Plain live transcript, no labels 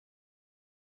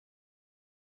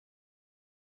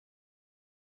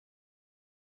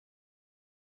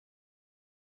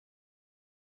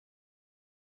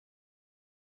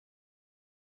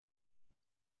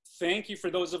Thank you for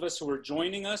those of us who are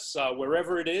joining us,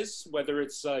 wherever it is, whether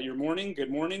it's your morning,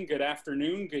 good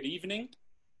afternoon, good evening.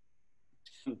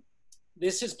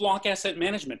 This is Block Asset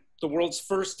Management, the world's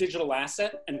first digital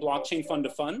asset and blockchain fund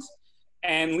of funds,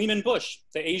 and LehmanBush,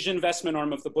 the Asia investment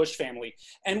arm of the Bush family.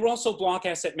 And we're also Block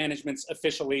Asset Management's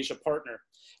official Asia partner.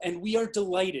 And we are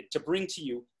delighted to bring to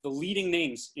you the leading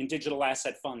names in digital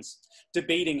asset funds,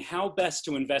 debating how best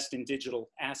to invest in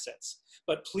digital assets.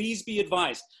 But please be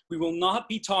advised, we will not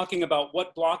be talking about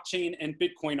what blockchain and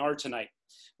Bitcoin are tonight.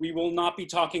 We will not be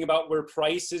talking about where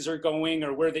prices are going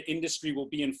or where the industry will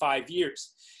be in 5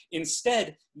 years.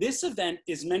 Instead, this event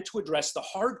is meant to address the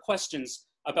hard questions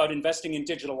about investing in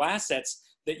digital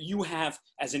assets that you have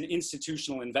as an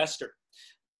institutional investor.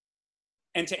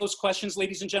 And to those questions,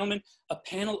 ladies and gentlemen, a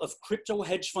panel of crypto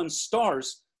hedge fund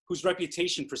stars whose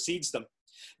reputation precedes them.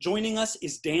 Joining us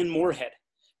is Dan Moorhead.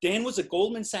 Dan was a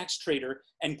Goldman Sachs trader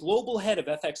and global head of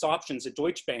FX options at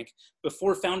Deutsche Bank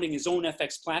before founding his own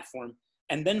FX platform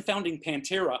and then founding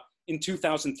Pantera in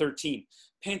 2013.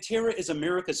 Pantera is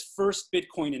America's first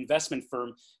Bitcoin investment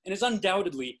firm and is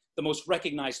undoubtedly the most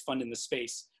recognized fund in the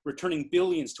space, returning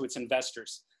billions to its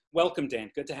investors. Welcome,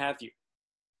 Dan. Good to have you.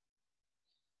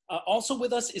 Also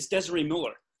with us is Desiree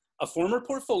Miller, a former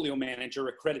portfolio manager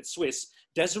at Credit Suisse.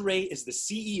 Desiree is the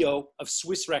CEO of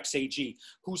Swiss Rex AG,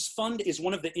 whose fund is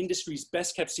one of the industry's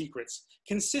best kept secrets,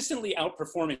 consistently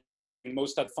outperforming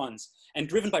most other funds and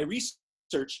driven by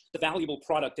research, the valuable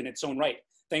product in its own right.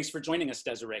 Thanks for joining us,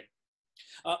 Desiree.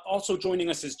 Also joining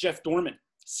us is Jeff Dorman,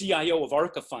 CIO of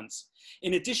Arca Funds.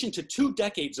 In addition to 2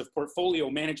 decades of portfolio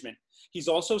management, he's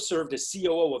also served as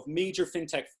COO of major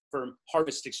fintech firm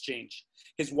Harvest Exchange.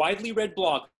 His widely read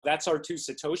blog, That's Our Two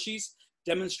Satoshis,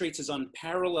 demonstrates his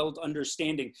unparalleled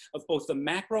understanding of both the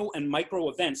macro and micro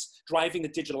events driving the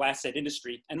digital asset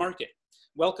industry and market.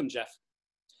 Welcome, Jeff.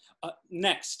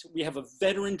 Next, we have a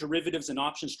veteran derivatives and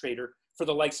options trader for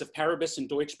the likes of Paribas and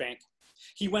Deutsche Bank.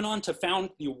 He went on to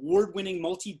found the award-winning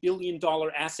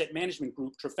multi-billion-dollar asset management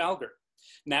group Trafalgar.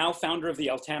 Now founder of the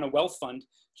Altana Wealth Fund,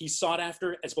 he's sought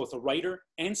after as both a writer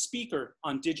and speaker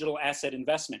on digital asset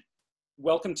investment.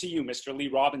 Welcome to you, Mr. Lee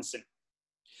Robinson.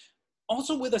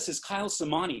 Also with us is Kyle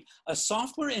Samani, a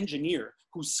software engineer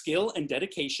whose skill and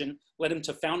dedication led him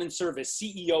to found and serve as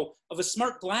CEO of a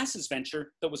smart glasses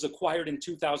venture that was acquired in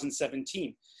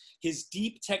 2017. His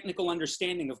deep technical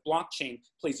understanding of blockchain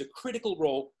plays a critical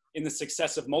role in the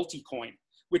success of Multicoin,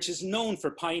 which is known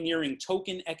for pioneering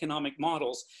token economic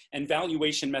models and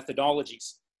valuation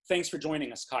methodologies. Thanks for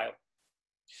joining us, Kyle.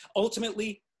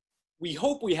 Ultimately, we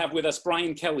hope we have with us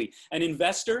Brian Kelly, an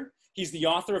investor. He's the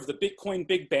author of The Bitcoin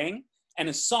Big Bang and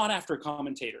a sought-after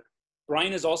commentator.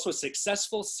 Brian is also a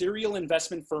successful serial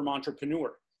investment firm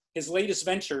entrepreneur. His latest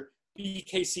venture,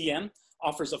 BKCM,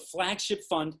 offers a flagship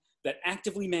fund that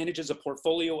actively manages a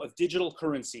portfolio of digital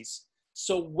currencies.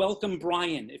 So welcome,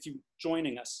 Brian, if you're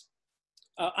joining us.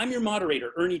 I'm your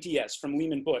moderator, Ernie Diaz from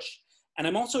LehmanBush, and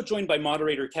I'm also joined by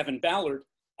moderator Kevin Ballard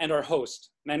and our host,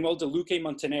 Manuel de Luque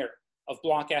Montaner of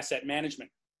Block Asset Management.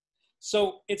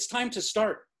 So it's time to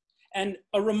start. And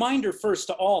a reminder first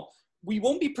to all, we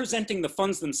won't be presenting the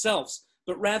funds themselves,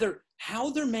 but rather how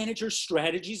their managers'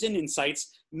 strategies and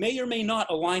insights may or may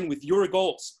not align with your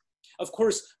goals. Of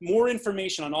course, more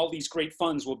information on all these great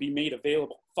funds will be made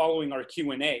available following our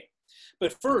Q&A.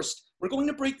 But first, we're going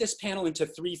to break this panel into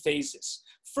 3 phases.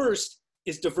 First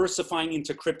is diversifying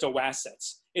into crypto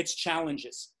assets, its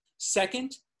challenges.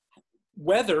 Second,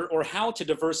 whether or how to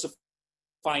diversify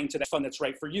into that fund that's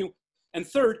right for you. And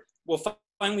third, we'll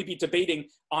finally be debating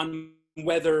on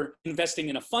whether investing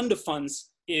in a fund of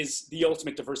funds is the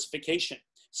ultimate diversification.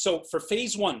 So for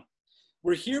phase 1,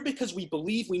 we're here because we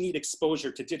believe we need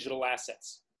exposure to digital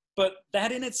assets. But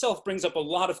that in itself brings up a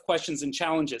lot of questions and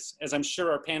challenges, as I'm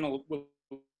sure our panel will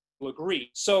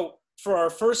agree. So for our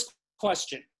first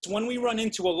question, one we run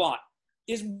into a lot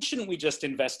is, shouldn't we just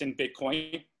invest in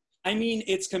Bitcoin? I mean,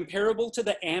 it's comparable to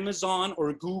the Amazon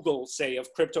or Google, say, of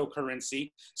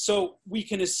cryptocurrency. So we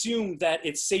can assume that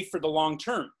it's safe for the long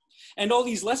term. And all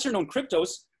these lesser known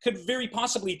cryptos could very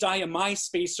possibly die a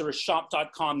MySpace or a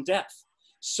shop.com death.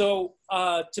 So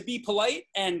to be polite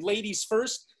and ladies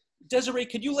first, Desiree,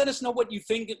 could you let us know what you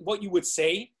think, what you would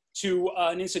say to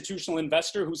an institutional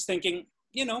investor who's thinking,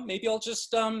 you know, maybe I'll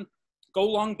just go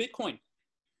long Bitcoin?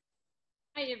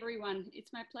 Hi, everyone.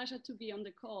 It's my pleasure to be on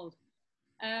the call.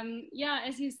 Yeah,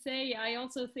 as you say, I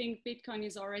also think Bitcoin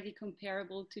is already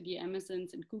comparable to the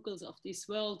Amazons and Googles of this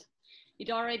world. It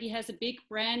already has a big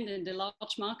brand and a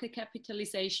large market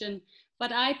capitalization,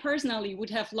 but I personally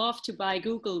would have loved to buy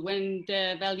Google when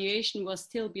the valuation was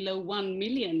still below 1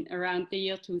 million around the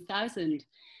year 2000.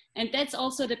 And that's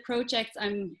also the projects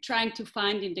I'm trying to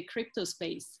find in the crypto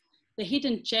space. The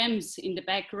hidden gems in the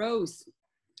back rows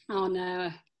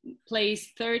on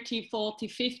place 30, 40,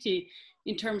 50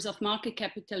 in terms of market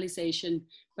capitalization,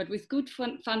 but with good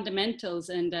fundamentals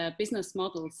and business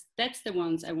models. That's the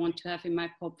ones I want to have in my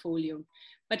portfolio.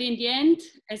 But in the end,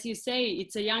 as you say,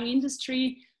 it's a young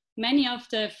industry. Many of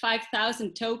the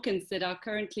 5,000 tokens that are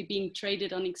currently being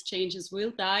traded on exchanges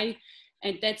will die.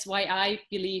 And that's why I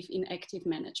believe in active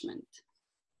management.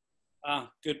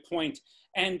 Good point.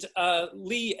 And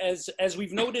Lee, as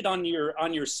we've noted on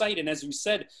your site, and as you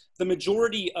said, the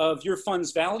majority of your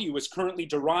fund's value is currently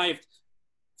derived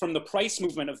from the price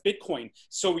movement of Bitcoin.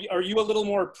 So are you a little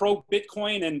more pro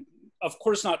Bitcoin, and of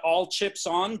course not all chips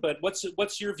on, but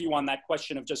what's your view on that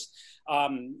question of just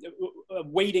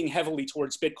weighting heavily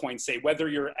towards Bitcoin, say, whether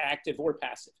you're active or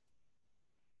passive?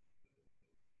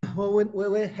 Well,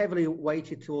 we're heavily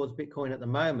weighted towards Bitcoin at the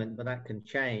moment, but that can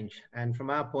change. And from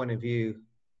our point of view,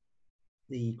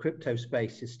 the crypto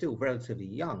space is still relatively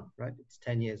young, right? It's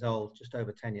 10 years old, just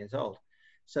over 10 years old.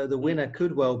 So the winner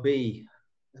could well be,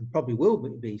 and probably will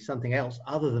be, something else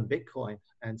other than Bitcoin,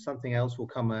 and something else will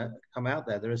come out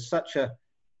there. There is such a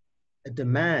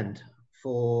demand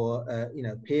for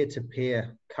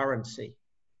peer-to-peer currency.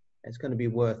 It's going to be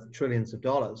worth trillions of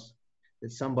dollars,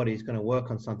 that somebody's going to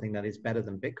work on something that is better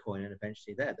than Bitcoin, and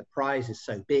eventually there. The prize is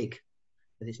so big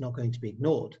that it's not going to be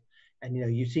ignored. And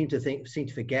you seem to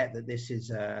forget that this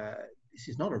is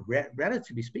not a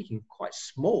relatively speaking quite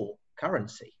small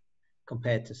currency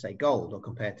compared to, say, gold, or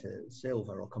compared to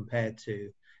silver, or compared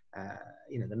to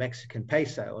the Mexican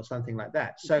peso or something like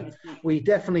that. So we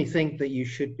definitely think that you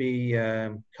should be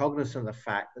cognizant of the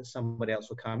fact that somebody else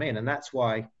will come in, and that's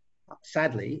why,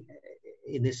 sadly,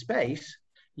 in this space,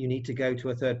 you need to go to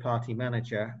a third-party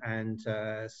manager and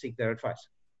seek their advice.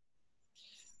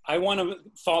 I want to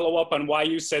follow up on why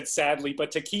you said sadly,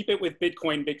 but to keep it with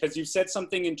Bitcoin, because you said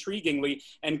something intriguingly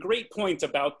and great point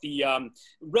about the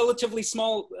relatively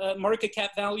small market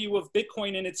cap value of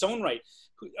Bitcoin in its own right.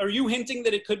 Are you hinting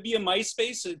that it could be a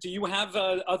MySpace? Do you have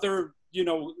other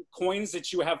coins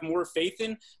that you have more faith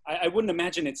in? I wouldn't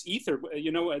imagine it's Ether.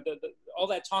 All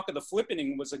that talk of the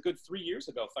flippening was a good 3 years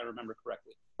ago, if I remember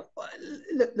correctly.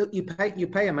 Look, you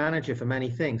pay a manager for many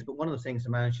things, but one of the things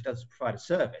the manager does is provide a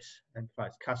service, and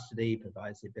provides custody,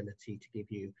 provides the ability to give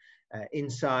you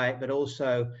insight, but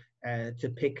also to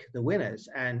pick the winners.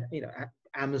 And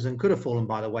Amazon could have fallen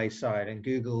by the wayside, and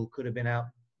Google could have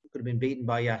been beaten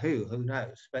by Yahoo. Who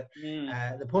knows? But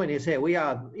the point is here, we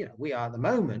are at the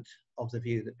moment of the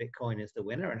view that Bitcoin is the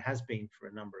winner, and has been for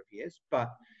a number of years. But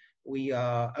we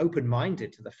are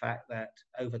open-minded to the fact that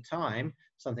over time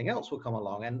something else will come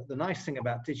along. And the nice thing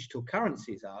about digital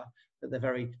currencies are that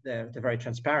they're very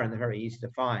transparent, they're very easy to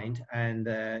find. And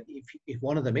if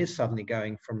one of them is suddenly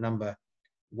going from number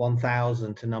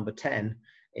 1,000 to number 10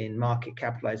 in market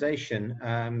capitalization,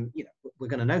 we're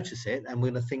going to notice it, and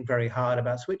we're going to think very hard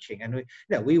about switching. And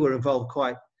we were involved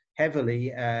quite heavily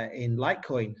in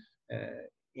Litecoin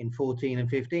in 14 and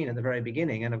 15 at the very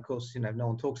beginning, and of course, no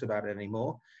one talks about it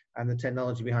anymore. And the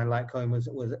technology behind Litecoin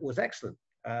was excellent,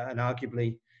 and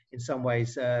arguably in some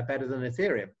ways better than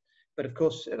Ethereum. But of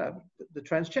course, the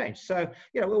trends change. So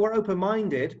we're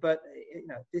open-minded, but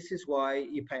this is why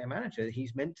you pay a manager.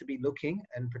 He's meant to be looking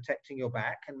and protecting your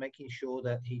back and making sure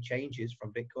that he changes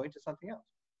from Bitcoin to something else.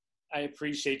 I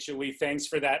appreciate you, Lee. Thanks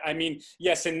for that. I mean,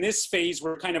 yes, in this phase,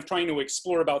 we're kind of trying to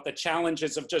explore about the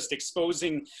challenges of just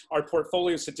exposing our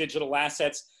portfolios to digital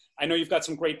assets. I know you've got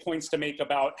some great points to make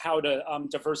about how to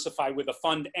diversify with a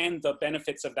fund and the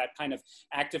benefits of that kind of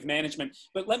active management.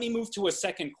 But let me move to a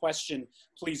second question,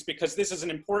 please, because this is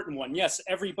an important one. Yes,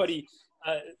 everybody,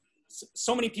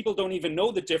 so many people don't even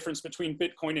know the difference between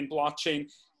Bitcoin and blockchain.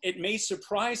 It may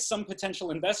surprise some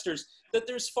potential investors that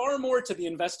there's far more to the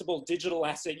investable digital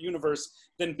asset universe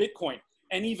than Bitcoin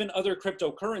and even other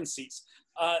cryptocurrencies.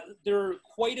 There are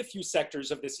quite a few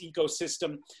sectors of this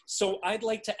ecosystem. So I'd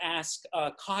like to ask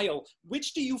Kyle,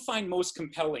 which do you find most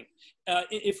compelling?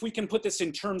 If we can put this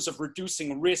in terms of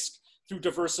reducing risk through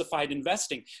diversified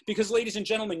investing, because ladies and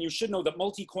gentlemen, you should know that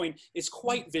Multicoin is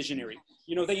quite visionary.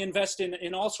 They invest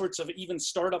in all sorts of even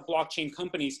startup blockchain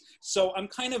companies. So I'm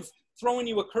kind of throwing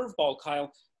you a curveball,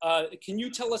 Kyle. Can you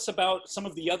tell us about some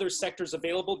of the other sectors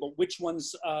available, but which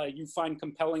ones you find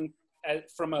compelling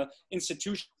from an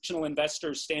institutional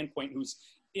investor standpoint who's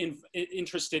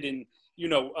interested in,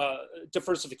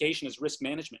 diversification as risk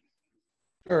management?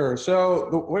 Sure. So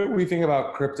the way we think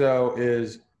about crypto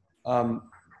is,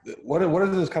 what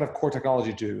does this kind of core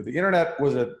technology do? The internet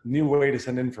was a new way to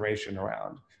send information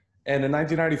around. And in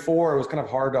 1994, it was kind of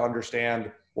hard to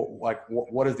understand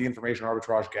what is the information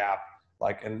arbitrage gap?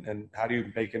 like, and how do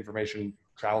you make information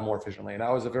travel more efficiently? And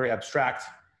that was a very abstract,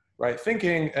 right,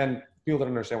 thinking, and people didn't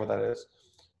understand what that is.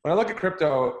 When I look at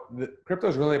crypto, crypto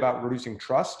is really about reducing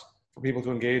trust for people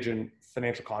to engage in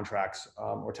financial contracts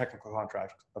or technical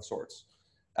contracts of sorts.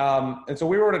 And so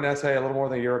we wrote an essay a little more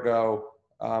than a year ago.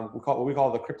 What we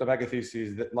call the crypto mega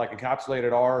theses that like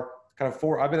encapsulated our kind of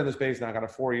I've been in the space now kind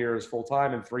of 4 years full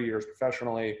time and 3 years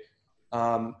professionally,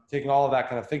 taking all of that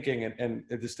kind of thinking and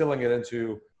distilling it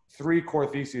into 3 core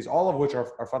theses, all of which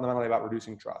are fundamentally about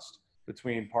reducing trust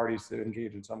between parties that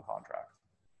engage in some contract.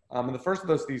 And the first of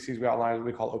those theses we outlined is what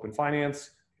we call open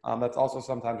finance. That's also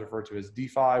sometimes referred to as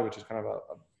DeFi, which is kind of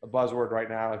a buzzword right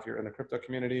now if you're in the crypto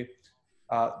community.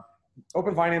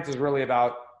 Open finance is really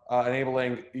about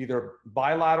enabling either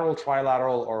bilateral,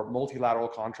 trilateral, or multilateral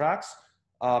contracts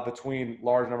between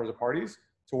large numbers of parties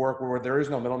to work where there is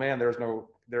no middleman, there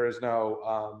is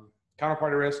no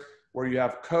counterparty risk, where you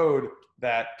have code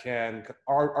that can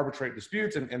arbitrate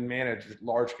disputes and manage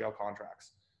large-scale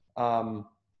contracts.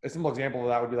 A simple example of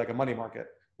that would be like a money market,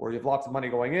 where you have lots of money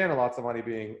going in and lots of money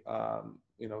being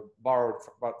borrowed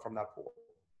from that pool.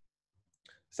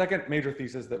 Second major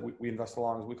thesis that we invest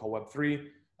along is we call Web3,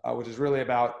 which is really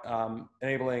about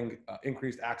enabling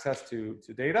increased access to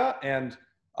data and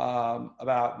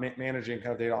about managing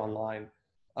kind of data online.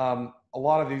 A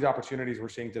lot of these opportunities we're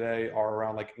seeing today are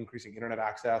around like increasing internet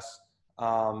access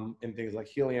in things like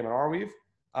Helium and Arweave.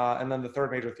 And then the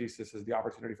third major thesis is the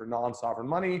opportunity for non-sovereign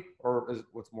money, or is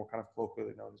what's more kind of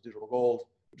colloquially known as digital gold,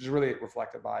 which is really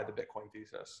reflected by the Bitcoin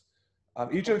thesis.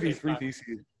 Each of these 3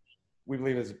 theses, we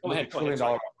believe, is $1 trillion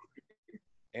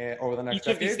over the next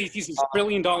decade. Each of these theses is $1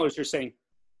 trillion, you're saying?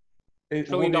 It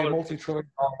will be a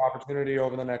multi-trillion-dollar opportunity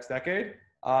over the next decade.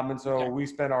 And so we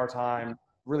spend our time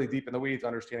really deep in the weeds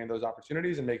understanding those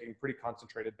opportunities and making pretty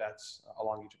concentrated bets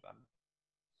along each of them.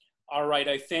 All right,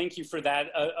 I thank you for that.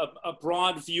 A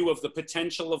broad view of the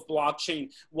potential of blockchain,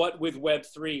 what with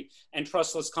Web3 and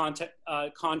trustless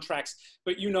contracts.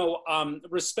 But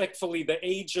respectfully, the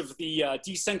age of the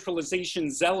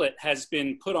decentralization zealot has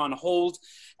been put on hold.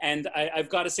 And I've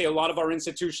got to say, a lot of our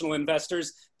institutional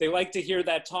investors, they like to hear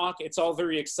that talk. It's all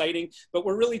very exciting, but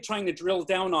we're really trying to drill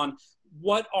down on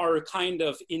what are kind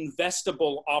of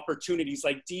investable opportunities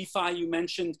like DeFi you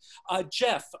mentioned.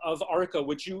 Jeff of Arca,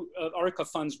 Arca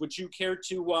Funds, would you care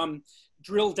to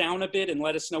drill down a bit and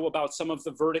let us know about some of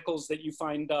the verticals that you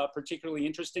find particularly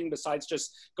interesting besides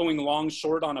just going long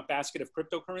short on a basket of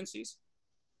cryptocurrencies?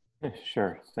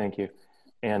 Sure, thank you.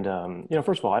 And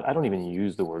first of all, I don't even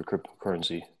use the word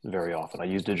cryptocurrency very often. I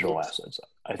use digital assets.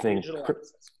 I think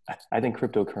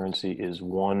cryptocurrency is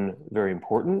one very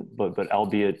important, but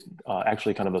albeit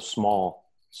actually kind of a small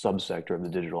subsector of the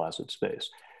digital asset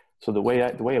space. So the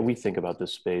way we think about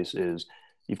this space is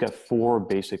you've got 4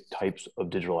 basic types of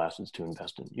digital assets to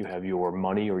invest in. You have your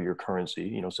money or your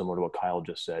currency, similar to what Kyle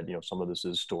just said. Some of this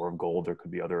is store of gold. There could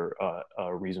be other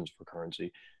reasons for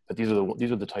currency. But these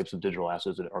are the types of digital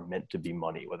assets that are meant to be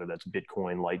money, whether that's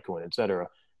Bitcoin, Litecoin, et cetera.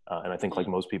 And I think like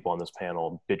most people on this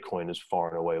panel, Bitcoin is far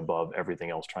and away above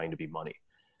everything else trying to be money.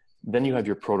 Then you have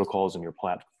your protocols and your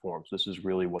platforms. This is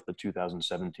really what the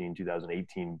 2017,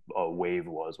 2018 wave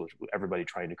was everybody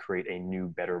trying to create a new,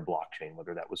 better blockchain,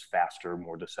 whether that was faster,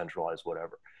 more decentralized,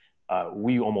 whatever.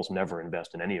 We almost never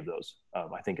invest in any of those.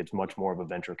 I think it's much more of a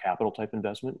venture capital type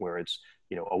investment where it's,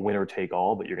 a winner take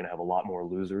all, but you're going to have a lot more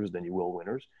losers than you will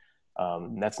winners.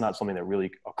 That's not something that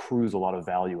really accrues a lot of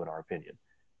value in our opinion.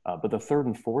 But the third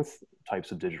and fourth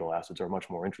types of digital assets are much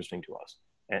more interesting to us.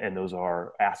 And those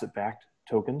are asset-backed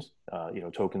tokens,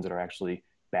 tokens that are actually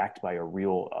backed by a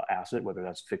real asset, whether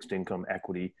that's fixed income,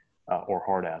 equity, or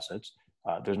hard assets.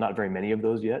 There's not very many of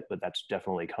those yet, but that's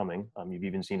definitely coming. You've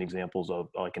even seen examples of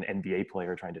like an NBA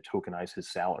player trying to tokenize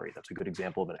his salary. That's a good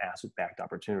example of an asset-backed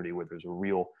opportunity where there's a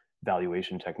real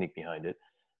valuation technique behind it.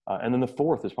 And then the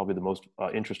fourth is probably the most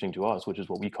interesting to us, which is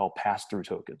what we call pass-through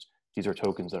tokens. These are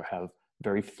tokens that have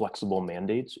very flexible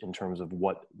mandates in terms of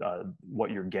what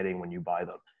you're getting when you buy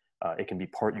them. It can be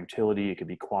part utility, it could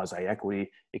be quasi-equity,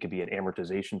 it could be an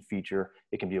amortization feature,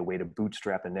 it can be a way to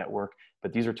bootstrap a network,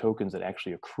 but these are tokens that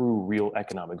actually accrue real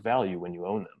economic value when you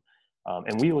own them.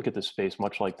 And we look at this space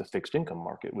much like the fixed income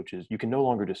market, which is you can no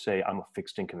longer just say, I'm a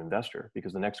fixed income investor,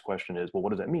 because the next question is, well, what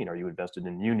does that mean? Are you invested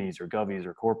in munis or govies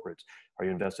or corporates? Are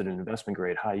you invested in investment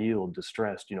grade, high yield,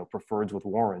 distressed, preferreds with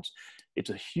warrants?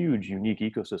 It's a huge, unique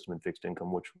ecosystem in fixed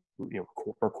income, which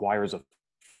requires a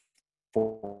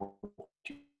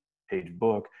 4-page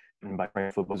book, and by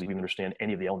writing flip books, you even understand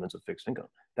any of the elements of fixed income.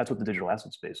 That's what the digital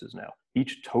asset space is now.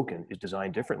 Each token is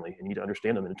designed differently, and you need to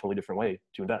understand them in a totally different way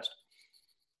to invest.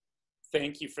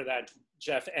 Thank you for that,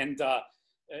 Jeff, and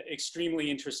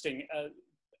extremely interesting.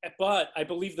 but I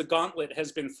believe the gauntlet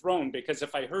has been thrown, because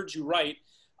if I heard you right,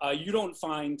 you don't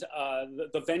find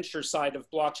the venture side of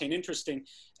blockchain interesting.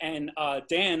 And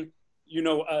Dan, you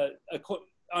know,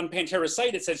 on Pantera's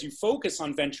site, it says you focus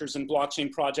on ventures and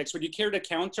blockchain projects. Would you care to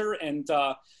counter and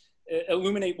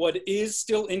illuminate what is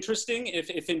still interesting,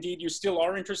 if indeed you still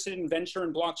are interested in venture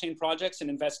and blockchain projects and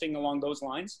investing along those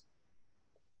lines?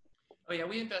 Oh yeah,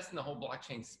 we invest in the whole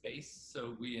blockchain space.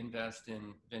 So we invest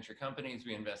in venture companies,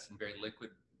 we invest in very liquid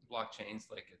blockchains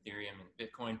like Ethereum and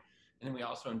Bitcoin. And then we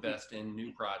also invest in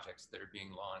new projects that are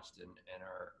being launched and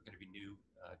are going to be new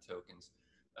tokens.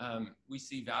 We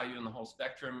see value in the whole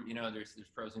spectrum. You know, there's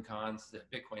pros and cons.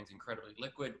 Bitcoin's incredibly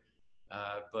liquid,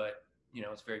 but you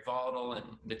know, it's very volatile, and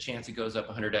the chance it goes up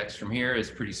 100x from here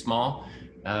is pretty small.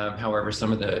 However,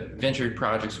 some of the venture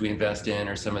projects we invest in,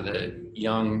 or some of the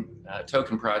young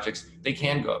token projects, they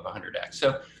can go up 100x.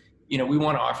 So, you know, we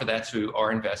want to offer that to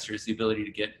our investors, the ability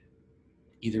to get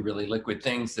either really liquid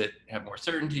things that have more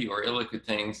certainty, or illiquid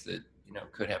things that, you know,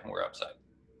 could have more upside.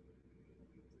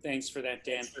 Thanks for that,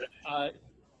 Dan.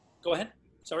 Go ahead.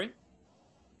 Sorry.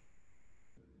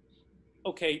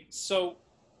 Okay, so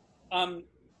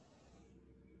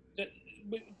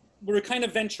we're kind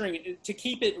of venturing to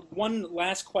keep it. One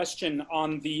last question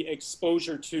on the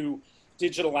exposure to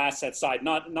digital asset side,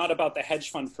 not about the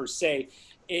hedge fund per se,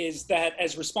 is that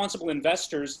as responsible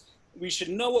investors, we should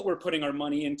know what we're putting our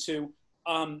money into.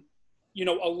 You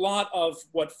know, a lot of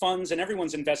what funds and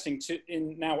everyone's investing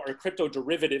in now are crypto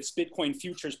derivatives, Bitcoin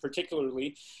futures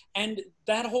particularly, and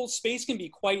that whole space can be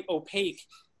quite opaque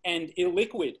and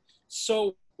illiquid.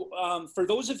 So for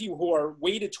those of you who are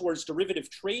weighted towards derivative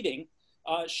trading,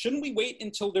 shouldn't we wait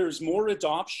until there's more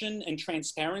adoption and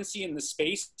transparency in the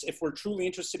space if we're truly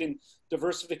interested in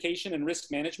diversification and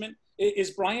risk management?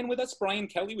 Is Brian with us? Brian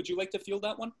Kelly, would you like to field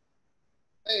that one?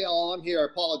 Hey, all, I'm here. I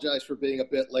apologize for being a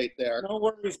bit late there. No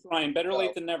worries, Brian. Better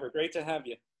late than never. Great to have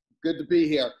you. Good to be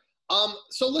here.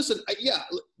 So listen, yeah,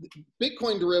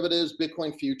 Bitcoin derivatives,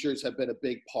 Bitcoin futures have been a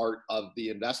big part of the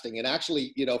investing. And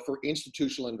actually, you know, for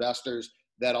institutional investors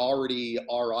that already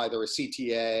are either a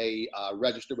CTA,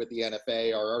 registered with the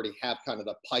NFA, or already have kind of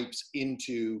the pipes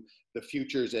into the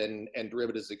futures and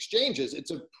derivatives exchanges,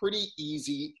 it's a pretty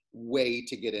easy way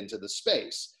to get into the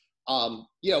space.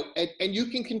 You know, and you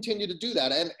can continue to do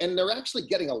that. And they're actually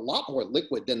getting a lot more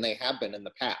liquid than they have been in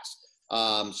the past.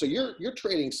 So you're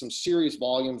trading some serious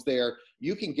volumes there.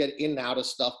 You can get in and out of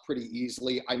stuff pretty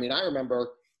easily. I mean, I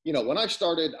remember, you know, when I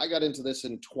started, I got into this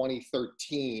in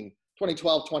 2013,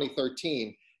 2012,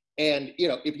 2013. And, you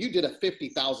know, if you did a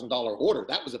 $50,000 order,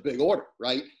 that was a big order,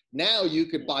 right? Now you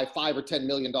could buy $5 or $10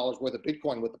 million worth of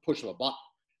Bitcoin with the push of a button.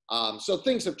 So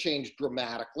things have changed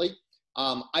dramatically.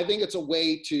 I think it's a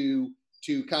way to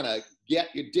kind of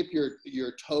dip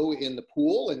your toe in the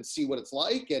pool and see what it's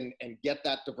like and get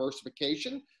that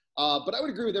diversification. But I would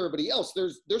agree with everybody else.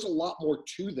 There's a lot more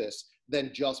to this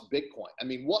than just Bitcoin. I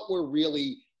mean, what we're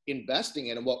really investing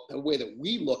in, and the way that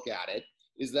we look at it,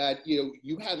 is that, you know,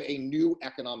 you have a new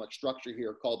economic structure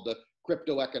here called the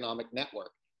crypto economic network.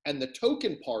 And the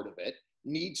token part of it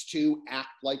needs to act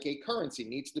like a currency,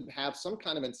 needs to have some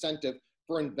kind of incentive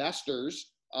for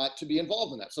investors to be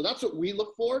involved in that. So that's what we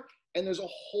look for. And there's a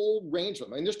whole range of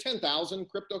them. I mean, there's 10,000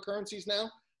 cryptocurrencies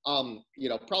now. You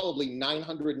know, probably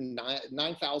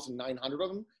 9,900 of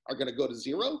them are going to go to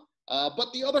zero.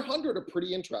 But the other 100 are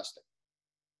pretty interesting.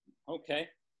 Okay.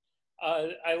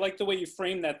 I like the way you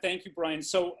frame that. Thank you, Brian.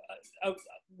 So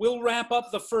we'll wrap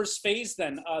up the first phase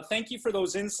then. Thank you for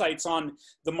those insights on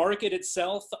the market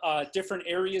itself, different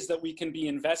areas that we can be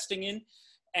investing in.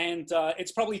 And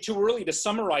it's probably too early to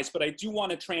summarize, but I do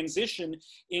want to transition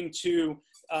into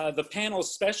the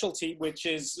panel's specialty, which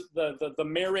is the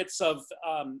merits of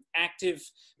active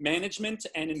management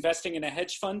and investing in a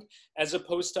hedge fund as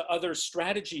opposed to other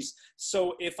strategies.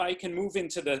 So if I can move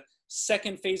into the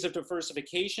second phase of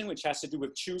diversification, which has to do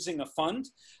with choosing a fund.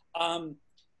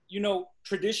 You know,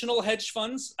 traditional hedge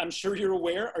funds, I'm sure you're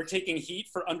aware, are taking heat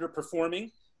for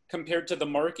underperforming compared to the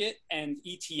market and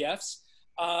ETFs.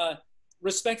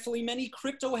 Respectfully, many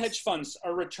crypto hedge funds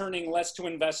are returning less to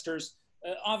investors,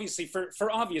 obviously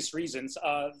for obvious reasons,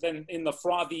 than in the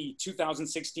frothy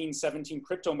 2016-17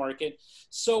 crypto market.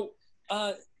 So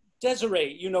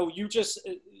Desiree, you know,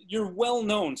 you're well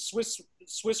known.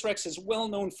 Swissrex is well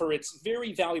known for its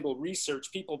very valuable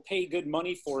research. People pay good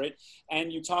money for it.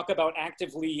 And you talk about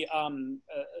actively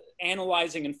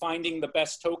analyzing and finding the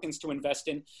best tokens to invest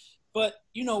in. But,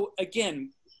 you know,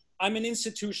 again, I'm an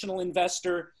institutional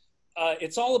investor.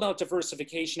 It's all about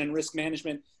diversification and risk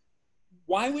management.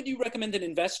 Why would you recommend an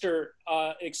investor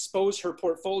expose her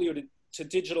portfolio to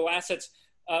digital assets,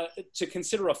 to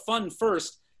consider a fund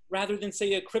first, rather than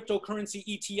say a cryptocurrency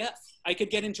ETF. I could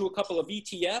get into a couple of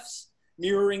ETFs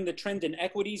mirroring the trend in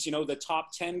equities, you know, the top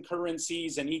 10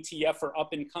 currencies and ETF are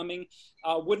up and coming.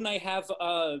 Wouldn't I have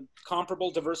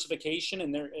comparable diversification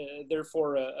and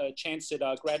therefore a chance at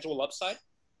gradual upside?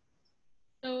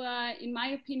 So in my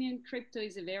opinion, crypto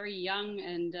is a very young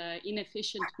and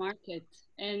inefficient market.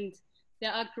 And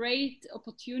there are great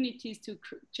opportunities to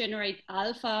generate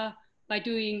alpha by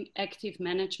doing active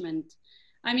management.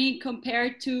 I mean,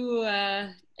 compared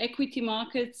to equity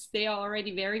markets, they are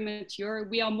already very mature.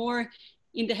 We are more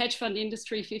in the hedge fund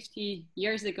industry 50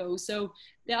 years ago. So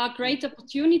there are great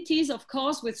opportunities, of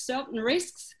course, with certain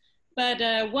risks.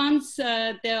 But once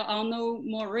there are no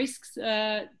more risks,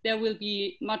 there will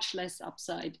be much less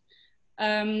upside.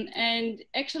 And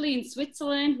actually in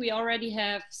Switzerland, we already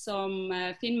have some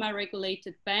FINMA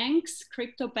regulated banks,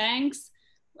 crypto banks,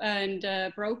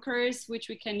 and brokers, which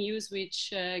we can use,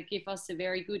 which give us a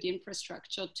very good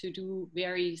infrastructure to do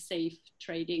very safe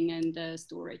trading and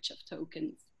storage of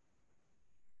tokens.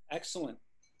 Excellent.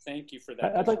 Thank you for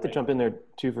that. I'd like to jump in there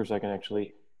too for a second,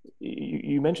 actually.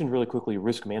 You mentioned really quickly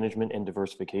risk management and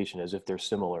diversification as if they're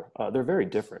similar. They're very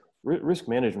different. Risk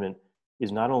management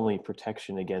is not only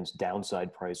protection against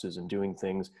downside prices and doing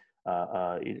things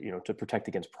to protect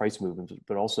against price movements,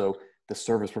 but also the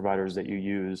service providers that you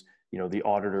use, the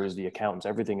auditors, the accountants,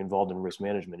 everything involved in risk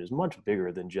management is much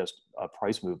bigger than just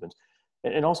price movements.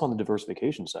 And also on the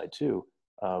diversification side too,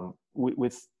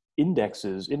 with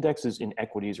indexes in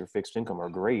equities or fixed income are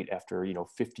great after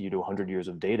 50 to 100 years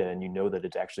of data, and you know that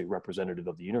it's actually representative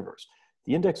of the universe.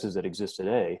 The indexes that exist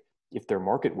today, if they're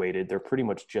market weighted, they're pretty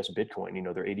much just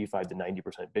Bitcoin. They're 85 to 90%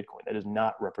 Bitcoin. That is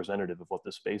not representative of what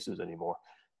the space is anymore.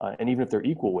 And even if they're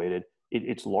equal weighted,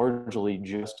 it's largely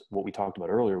just what we talked about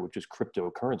earlier, which is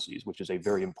cryptocurrencies, which is a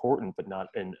very important but not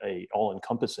an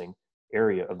all-encompassing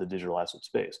area of the digital asset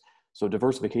space. So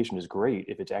diversification is great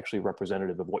if it's actually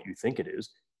representative of what you think it is.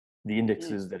 The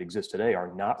indexes that exist today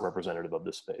are not representative of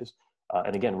this space.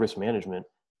 And again, risk management,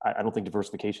 I don't think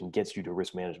diversification gets you to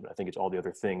risk management. I think it's all the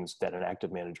other things that an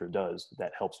active manager does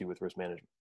that helps you with risk management.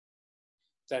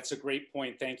 That's a great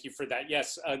point. Thank you for that.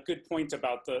 Yes, a good point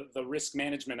about the risk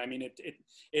management. I mean,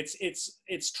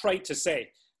 it's trite to say.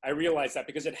 I realize that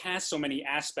because it has so many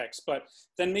aspects, but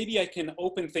then maybe I can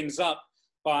open things up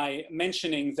by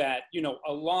mentioning that,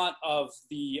 a lot of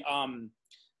the,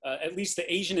 at least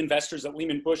the Asian investors that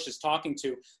LehmanBush is talking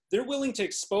to, they're willing to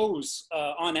expose,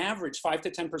 on average, 5 to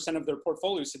 10% of their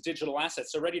portfolios to digital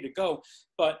assets. They're ready to go,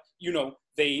 but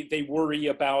they worry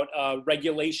about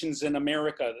regulations in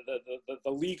America,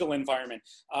 the legal environment.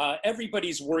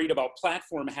 Everybody's worried about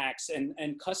platform hacks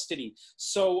and custody.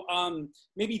 So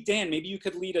maybe Dan, maybe you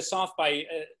could lead us off by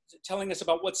telling us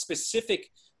about what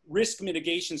specific risk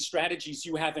mitigation strategies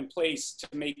you have in place to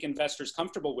make investors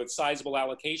comfortable with sizable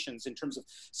allocations in terms of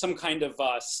some kind of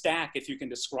stack, if you can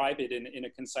describe it in a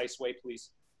concise way, please.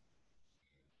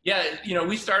 Yeah,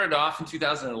 we started off in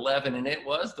 2011 and it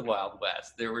was the Wild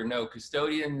West. There were no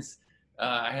custodians.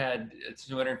 I had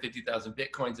 250,000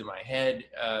 Bitcoins in my head.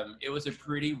 It was a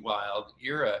pretty wild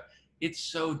era. It's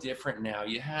so different now.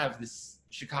 You have this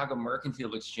Chicago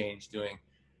Mercantile Exchange doing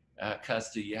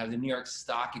custody. You have the New York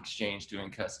Stock Exchange doing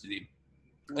custody.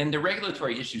 And the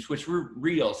regulatory issues, which were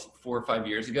real 4 or 5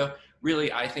 years ago,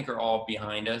 really, I think are all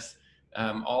behind us.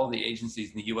 All the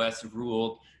agencies in the US have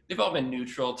ruled. They've all been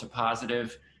neutral to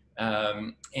positive.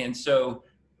 And so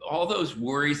all those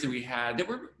worries that we had that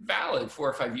were valid 4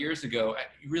 or 5 years ago, I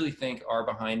really think are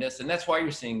behind us. And that's why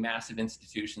you're seeing massive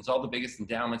institutions. All the biggest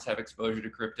endowments have exposure to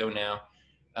crypto now.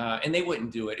 And they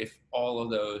wouldn't do it if all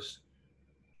of those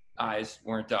I's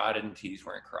weren't dotted and T's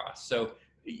weren't crossed. So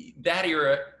that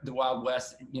era, the Wild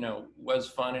West, was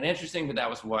fun and interesting, but that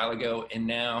was a while ago. And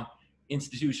now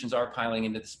institutions are piling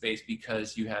into the space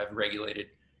because you have regulated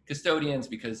custodians,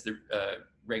 because the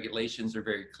regulations are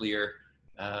very clear.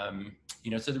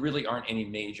 So there really aren't any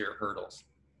major hurdles.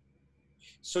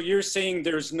 So you're saying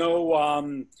there's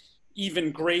no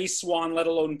even gray swan, let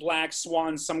alone black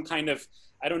swan, some kind of,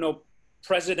 I don't know,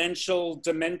 presidential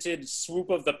demented swoop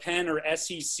of the pen or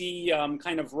SEC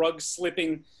kind of rug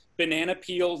slipping banana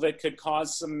peel that could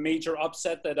cause some major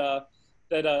upset that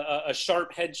a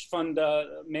sharp hedge fund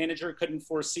manager couldn't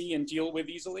foresee and deal with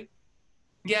easily?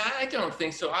 Yeah, I don't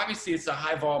think so. Obviously, it's a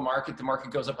high vol market. The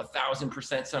market goes up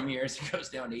 1,000% some years. It goes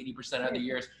down 80% other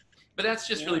years. But that's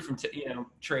just really from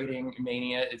trading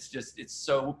mania. It's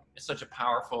such a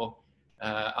powerful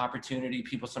opportunity.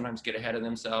 People sometimes get ahead of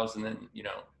themselves, and then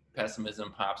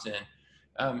pessimism pops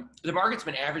in. The market's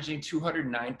been averaging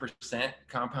 209%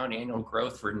 compound annual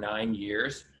growth for 9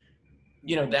 years.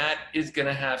 That is going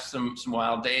to have some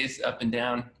wild days up and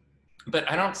down. but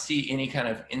I don't see any kind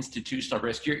of institutional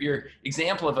risk. Your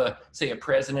example of say a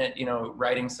president,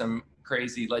 writing some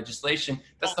crazy legislation,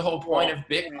 that's the whole point of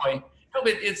Bitcoin. No,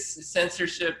 but it's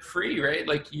censorship free, right?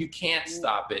 Like you can't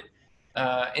stop it.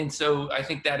 And so I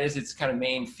think that is its kind of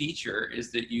main feature,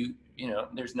 is that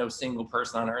there's no single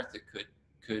person on earth that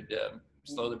could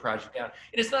slow the project down.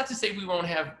 And it's not to say we won't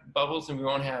have bubbles and we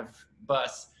won't have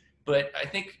busts, but I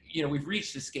think, we've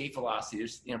reached escape velocity.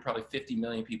 There's, probably 50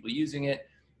 million people using it.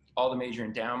 All the major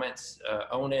endowments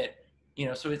own it,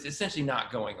 so it's essentially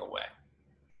not going away.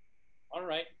 All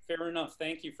right, fair enough.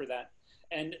 Thank you for that.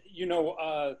 And,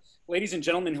 ladies and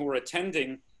gentlemen who are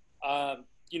attending,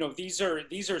 these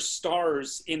are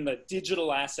stars in the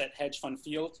digital asset hedge fund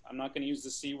field. I'm not going to use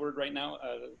the C word right now,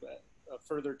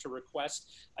 further to request.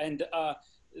 And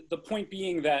the point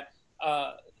being that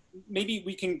maybe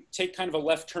we can take kind of a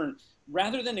left turn.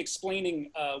 Rather than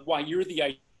explaining why you're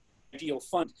the ideal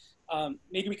fund,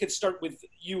 maybe we could start with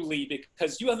you, Lee,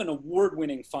 because you have an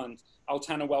award-winning fund,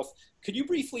 Altana Wealth. Could you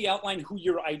briefly outline who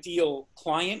your ideal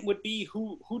client would be?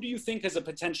 Who do you think is a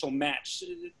potential match?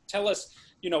 Tell us,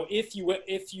 if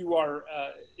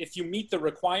you meet the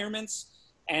requirements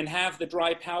and have the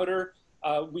dry powder.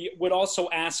 We would also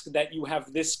ask that you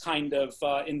have this kind of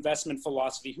investment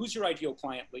philosophy. Who's your ideal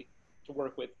client, Lee, to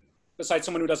work with, besides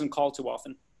someone who doesn't call too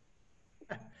often?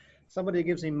 Somebody who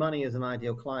gives me money as an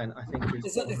ideal client, I think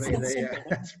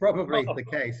that's probably the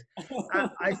case.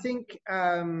 I think,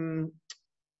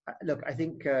 look, I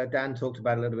think Dan talked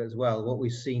about it a little bit as well. What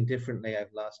we've seen differently over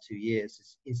the last 2 years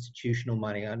is institutional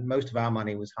money. And most of our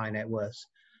money was high net worth,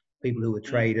 people who were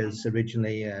traders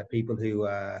originally, people who,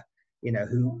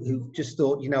 who just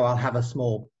thought, I'll have a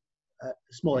small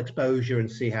exposure and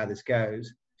see how this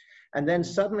goes. And then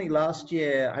suddenly last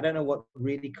year, I don't know what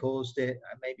really caused it,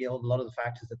 maybe a lot of the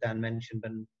factors that Dan mentioned,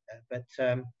 but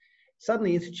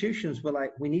suddenly institutions were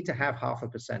like, we need to have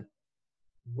 0.5%.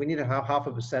 We need to have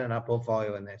 0.5% in our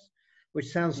portfolio in this,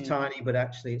 which sounds tiny, but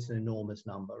actually it's an enormous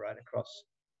number right across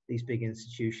these big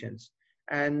institutions.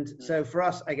 And so for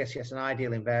us, I guess, yes, an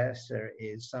ideal investor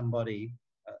is somebody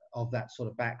of that sort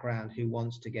of background who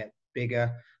wants to get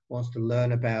bigger, wants to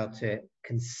learn about it,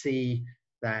 can see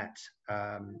that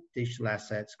digital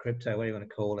assets, crypto, what do you want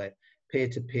to call it,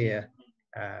 peer-to-peer,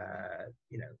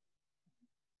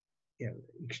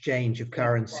 exchange of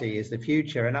currency is the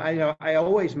future. And I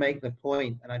always make the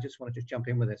point, and I just want to just jump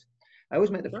in with this. I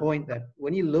always make the point that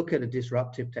when you look at a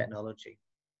disruptive technology,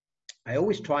 I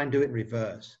always try and do it in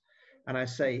reverse. And I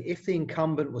say, if the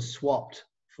incumbent was swapped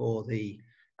for the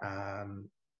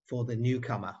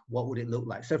newcomer, what would it look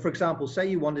like? So for example, say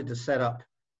you wanted to set up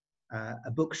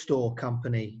a bookstore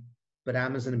company, but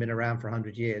Amazon had been around for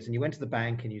 100 years, and you went to the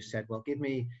bank and you said, well, give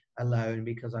me a loan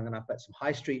because I'm going to put some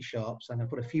high street shops, I'm going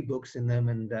to put a few books in them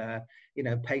and,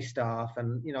 pay staff,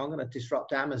 and, I'm going to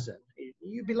disrupt Amazon.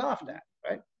 You'd be laughed at,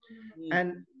 right?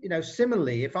 And,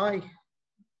 similarly,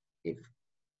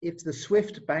 if the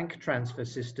SWIFT bank transfer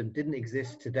system didn't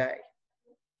exist today,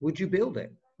 would you build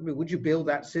it? I mean, would you build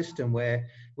that system where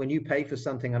when you pay for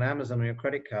something on Amazon on your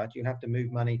credit card, you have to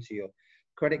move money to your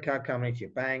credit card company, to your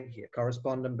bank, your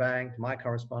correspondent bank, my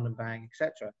correspondent bank,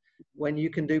 etc. When you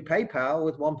can do PayPal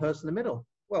with one person in the middle?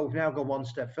 Well, we've now gone one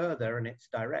step further and it's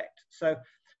direct. So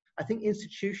I think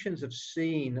institutions have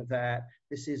seen that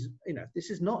this is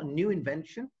not a new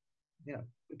invention,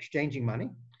 exchanging money,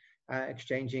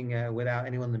 exchanging without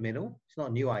anyone in the middle. It's not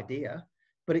a new idea,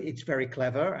 but it's very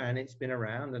clever and it's been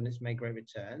around and it's made great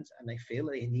returns, and they feel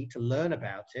they need to learn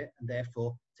about it, and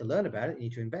therefore to learn about it, you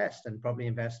need to invest, and probably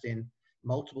invest in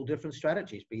multiple different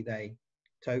strategies, be they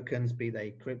tokens, be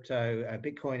they crypto,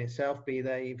 Bitcoin itself, be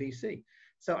they VC.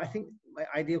 So I think my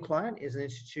ideal client is an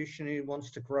institution who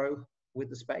wants to grow with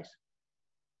the space.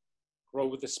 Grow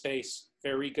with the space.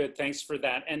 Very good. Thanks for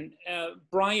that. And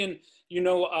Brian,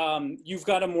 you've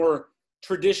got a more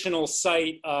traditional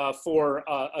site for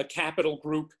a capital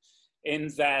group,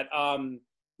 in that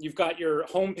you've got your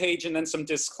homepage and then some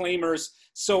disclaimers.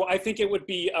 So I think it would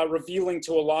be revealing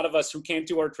to a lot of us who can't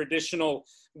do our traditional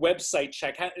website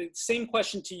check. Same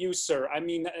question to you, sir. I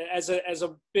mean, as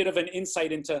a bit of an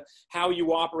insight into how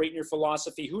you operate in your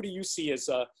philosophy, who do you see as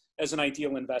an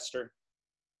ideal investor?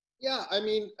 Yeah, I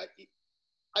mean,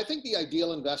 I think the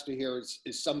ideal investor here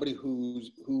is somebody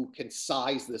who can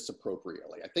size this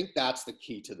appropriately. I think that's the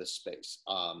key to this space.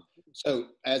 So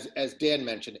as Dan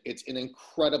mentioned, it's an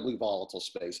incredibly volatile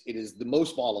space. It is the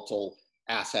most volatile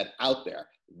asset out there.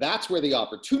 That's where the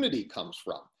opportunity comes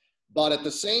from. But at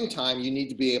the same time, you need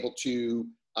to be able to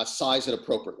size it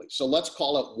appropriately. So let's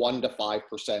call it 1 to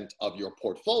 5% of your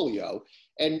portfolio.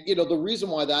 And the reason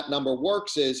why that number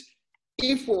works is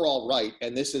if we're all right,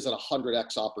 and this is a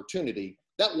 100x opportunity,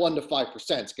 that 1 to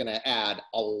 5% is going to add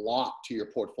a lot to your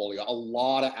portfolio, a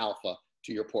lot of alpha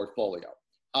to your portfolio.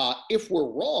 If we're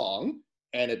wrong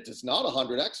and it does not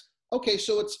 100x, okay,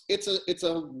 so it's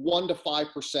a 1 to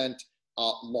 5%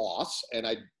 loss, and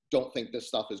I don't think this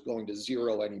stuff is going to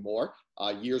zero anymore.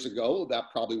 Years ago, that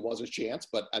probably was a chance,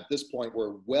 but at this point,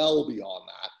 we're well beyond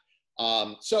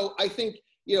that. So I think,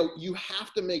 you know, you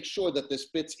have to make sure that this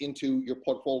fits into your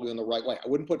portfolio in the right way. I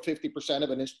wouldn't put 50% of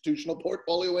an institutional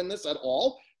portfolio in this at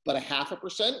all, but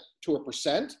 0.5% to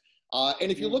 1%.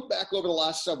 And if you look back over the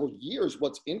last several years,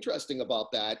 what's interesting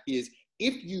about that is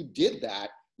if you did that,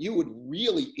 you would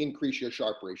really increase your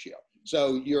Sharpe ratio.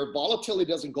 So your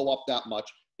volatility doesn't go up that much,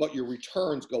 but your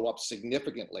returns go up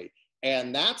significantly.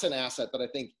 And that's an asset that I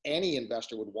think any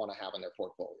investor would want to have in their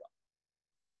portfolio.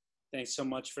 Thanks so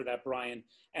much for that, Brian.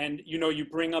 And, you know, you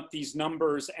bring up these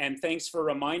numbers, and thanks for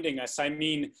reminding us. I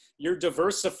mean, you're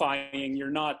diversifying. You're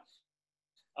not,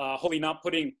 hopefully not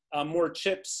putting more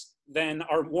chips than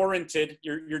are warranted.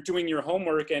 You're doing your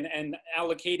homework and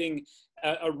allocating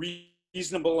a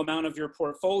reasonable amount of your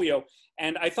portfolio.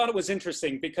 And I thought it was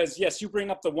interesting because, yes, you bring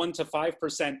up the 1 to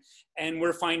 5%, and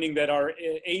we're finding that our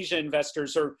Asia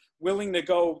investors are willing to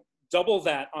go double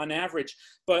that on average.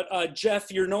 But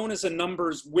Jeff, you're known as a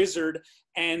numbers wizard.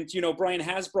 And, you know, Brian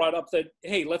has brought up that,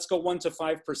 hey, let's go 1 to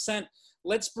 5%.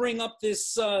 Let's bring up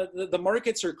this, the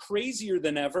markets are crazier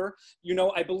than ever. You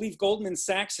know, I believe Goldman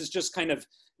Sachs has just kind of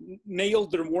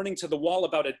nailed their warning to the wall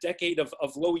about a decade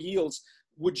of low yields.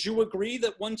 Would you agree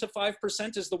that 1 to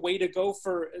 5% is the way to go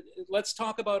for, let's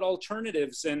talk about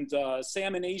alternatives, and say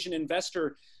I'm an Asian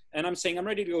investor and I'm saying I'm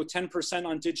ready to go 10%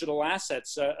 on digital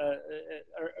assets.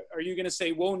 Are you going to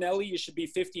say, whoa, Nelly, you should be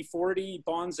 50-40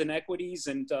 bonds and equities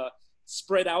and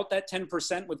spread out that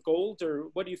 10% with gold? Or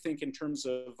what do you think in terms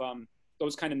of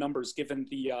those kind of numbers, given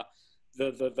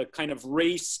the kind of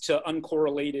race to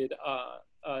uncorrelated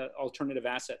alternative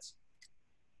assets?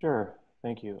 Sure,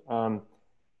 thank you.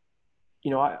 You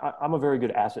know, I'm a very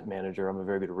good asset manager. I'm a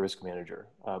very good risk manager.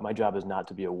 My job is not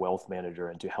to be a wealth manager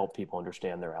and to help people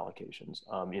understand their allocations.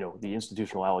 You know, the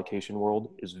institutional allocation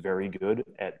world is very good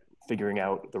at figuring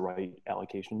out the right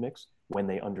allocation mix when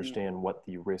they understand what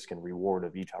the risk and reward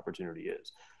of each opportunity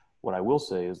is. What I will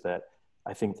say is that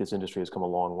I think this industry has come a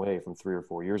long way from 3 or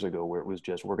 4 years ago, where it was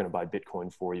just, we're going to buy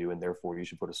Bitcoin for you, and therefore you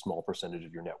should put a small percentage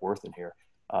of your net worth in here.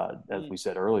 As we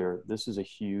said earlier, this is a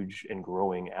huge and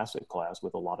growing asset class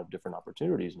with a lot of different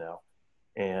opportunities now.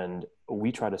 And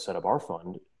we try to set up our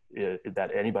fund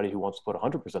that anybody who wants to put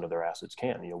 100% of their assets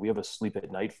can. You know, we have a sleep at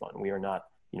night fund. We are not,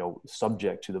 you know,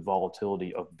 subject to the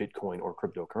volatility of Bitcoin or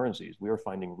cryptocurrencies. We are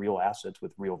finding real assets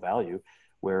with real value,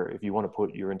 where if you want to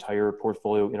put your entire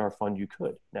portfolio in our fund, you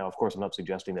could. Now, of course, I'm not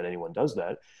suggesting that anyone does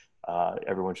that.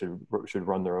 Everyone should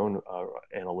run their own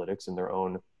analytics and their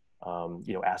own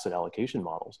you know, asset allocation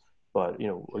models. But, you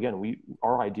know, again,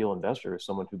 our ideal investor is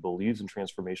someone who believes in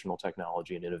transformational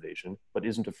technology and innovation, but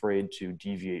isn't afraid to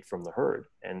deviate from the herd.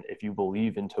 And if you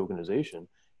believe in tokenization,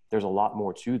 there's a lot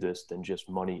more to this than just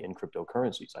money and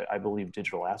cryptocurrencies. I believe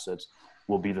digital assets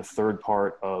will be the third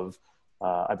part of,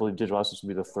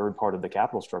 the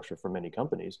capital structure for many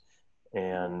companies.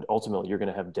 And ultimately, you're going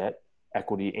to have debt,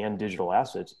 equity, and digital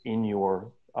assets in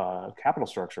your capital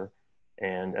structure.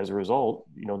 And as a result,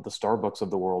 you know, the Starbucks of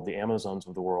the world, the Amazons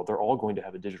of the world, they're all going to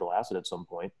have a digital asset at some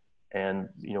point. And,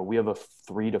 you know, we have a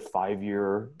 3 to 5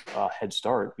 year head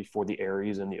start before the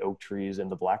Aries and the Oak Trees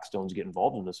and the Blackstones get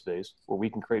involved in this space, where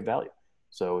we can create value.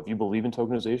 So if you believe in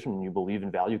tokenization and you believe in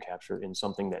value capture in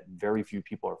something that very few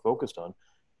people are focused on,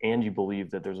 and you believe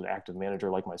that there's an active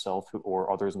manager like myself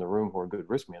or others in the room who are good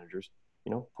risk managers,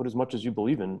 you know, put as much as you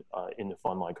believe in a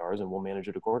fund like ours, and we'll manage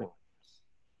it accordingly.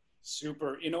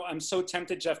 Super. You know, I'm so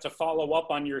tempted, Jeff, to follow up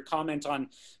on your comment on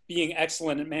being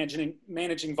excellent at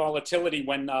managing volatility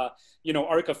when, you know,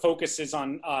 ARCA focuses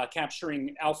on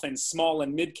capturing alpha in small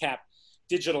and mid-cap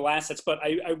digital assets. But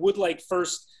I would like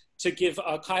first to give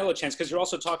Kyle a chance, because you're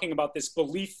also talking about this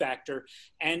belief factor.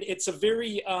 And it's a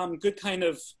very good kind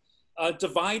of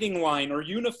dividing line or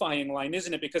unifying line,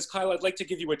 isn't it? Because Kyle, I'd like to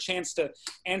give you a chance to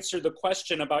answer the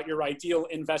question about your ideal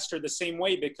investor the same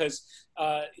way, because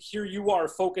here you are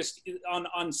focused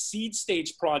on seed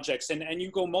stage projects, and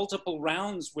you go multiple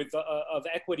rounds with of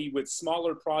equity with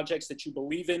smaller projects that you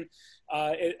believe in.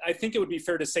 I think it would be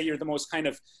fair to say you're the most kind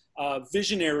of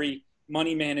visionary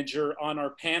money manager on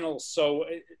our panel. So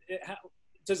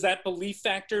does that belief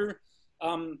factor,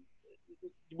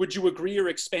 would you agree or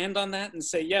expand on that and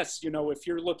say, yes, you know, if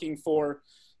you're looking for,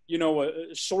 you know,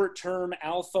 a short-term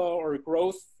alpha or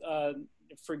growth,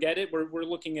 forget it. We're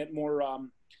looking at more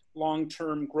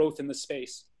long-term growth in the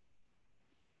space.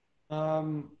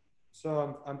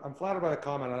 So I'm flattered by the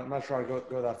comment. I'm not sure I'd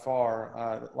go that far.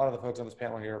 A lot of the folks on this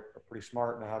panel here are pretty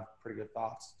smart and have pretty good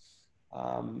thoughts.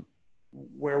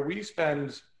 Where we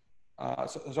spend,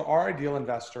 so our ideal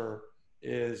investor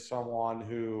is someone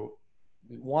who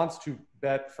wants to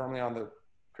bet firmly on the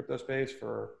crypto space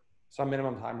for some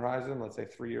minimum time horizon, let's say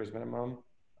 3 years minimum.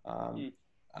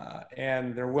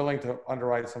 And they're willing to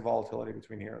underwrite some volatility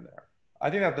between here and there. I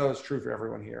think that is true for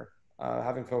everyone here.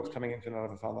 Having folks coming into and out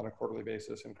of a fund on a quarterly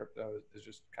basis in crypto is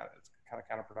just kind of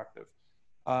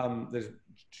counterproductive. There's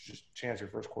just a chance your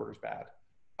first quarter is bad.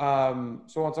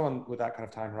 So on someone with that kind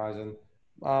of time horizon,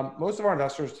 most of our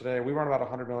investors today, we run about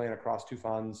 100 million across 2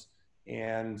 funds,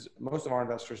 and most of our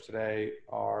investors today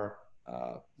are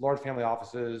large family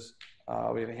offices.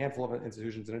 We have a handful of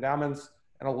institutions and endowments,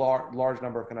 and a large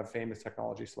number of kind of famous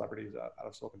technology celebrities out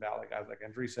of Silicon Valley, guys like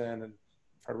Andreessen and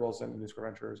Fred Wilson and New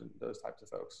Square Ventures and those types of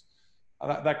folks.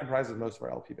 That comprises most of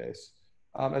our LP base.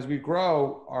 As we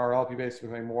grow, our LP base is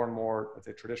becoming more and more, let's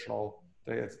say, traditional.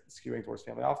 Today it's skewing towards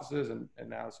family offices, and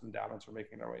now some endowments are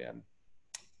making their way in.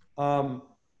 Our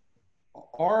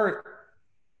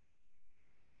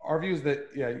view is that,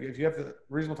 yeah, if you have the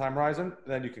reasonable time horizon,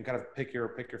 then you can kind of pick your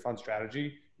fund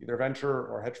strategy, either venture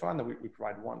or hedge fund. That we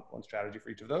provide one strategy for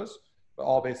each of those, but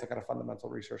all based on kind of fundamental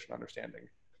research and understanding.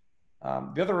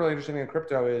 The other really interesting thing in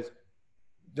crypto is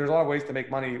there's a lot of ways to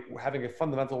make money having a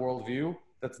fundamental worldview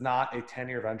that's not a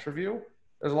 10-year venture view.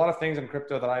 There's a lot of things in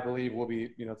crypto that I believe will be,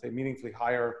 say, meaningfully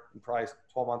higher in price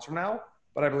 12 months from now,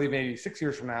 but I believe maybe 6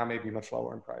 years from now, maybe much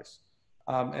lower in price.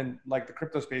 And like the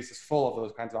crypto space is full of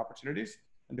those kinds of opportunities.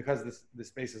 And because this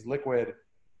space is liquid,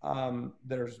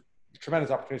 there's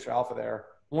tremendous opportunities for alpha there.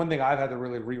 One thing I've had to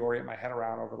really reorient my head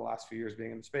around over the last few years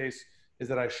being in the space is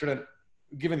that I shouldn't,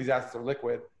 given these assets are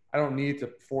liquid, I don't need to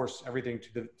force everything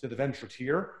to the venture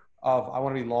tier of I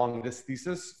want to be long this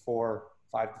thesis for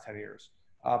 5 to 10 years.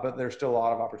 But there's still a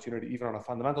lot of opportunity, even on a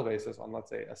fundamental basis, on, let's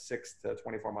say, a 6 to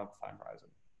 24-month time horizon.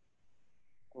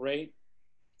 Great.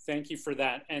 Thank you for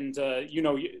that. And,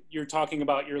 you're talking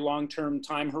about your long-term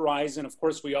time horizon. Of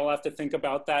course, we all have to think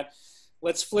about that.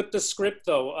 Let's flip the script,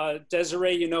 though.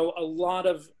 Desiree, a lot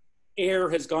of air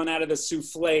has gone out of the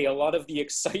souffle. A lot of the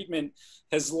excitement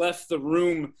has left the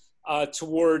room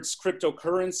towards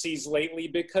cryptocurrencies lately,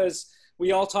 because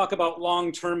we all talk about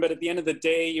long-term, but at the end of the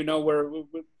day,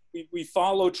 we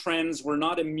follow trends. We're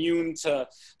not immune to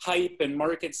hype and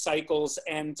market cycles.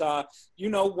 And,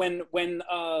 when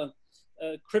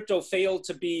crypto failed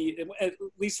to be, at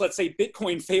least let's say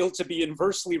Bitcoin failed to be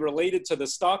inversely related to the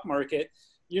stock market,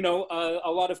 a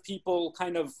lot of people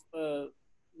kind of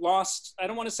lost, I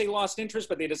don't want to say lost interest,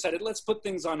 but they decided, let's put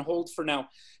things on hold for now.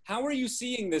 How are you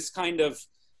seeing this kind of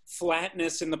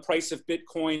flatness in the price of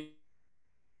Bitcoin?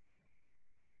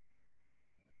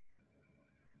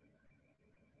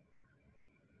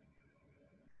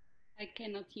 I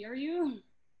cannot hear you.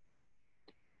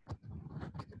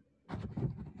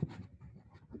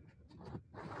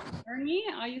 Ernie,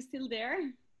 are you still there?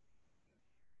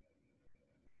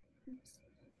 Oops.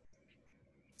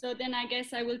 So then I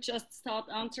guess I will just start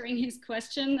answering his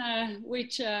question,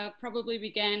 which probably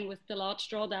began with the large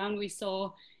drawdown we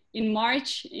saw in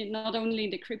March, not only in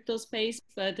the crypto space,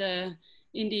 but in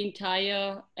the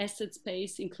entire asset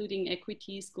space, including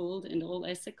equities, gold, and all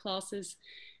asset classes.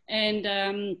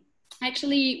 And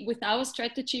actually, with our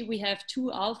strategy, we have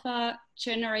 2 alpha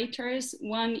generators.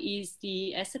 One is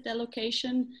the asset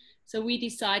allocation. So we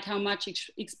decide how much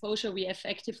exposure we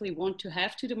effectively want to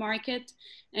have to the market.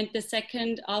 And the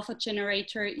second alpha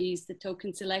generator is the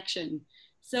token selection.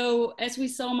 So as we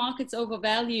saw markets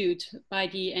overvalued by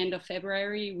the end of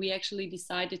February, we actually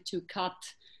decided to cut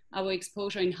our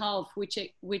exposure in half, which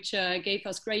gave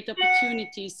us great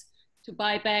opportunities to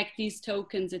buy back these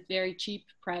tokens at very cheap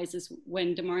prices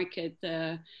when the market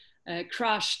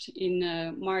crashed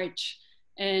in March.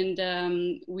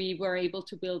 And we were able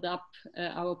to build up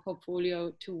our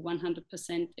portfolio to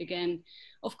 100% again.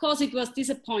 Of course, it was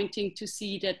disappointing to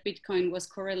see that Bitcoin was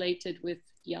correlated with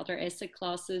the other asset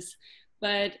classes.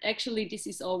 But actually, this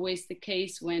is always the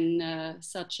case when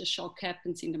such a shock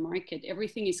happens in the market.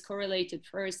 Everything is correlated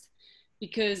first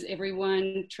because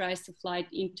everyone tries to fly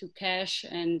into cash,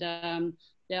 and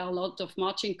there are a lot of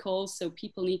margin calls, so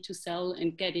people need to sell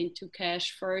and get into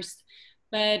cash first.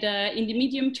 But in the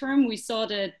medium term, we saw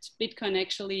that Bitcoin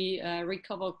actually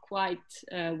recovered quite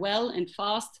well and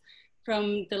fast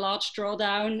from the large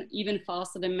drawdown, even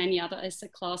faster than many other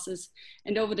asset classes.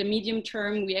 And over the medium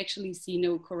term, we actually see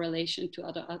no correlation to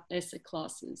other asset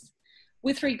classes.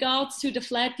 With regards to the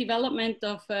flat development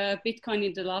of Bitcoin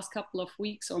in the last couple of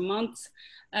weeks or months,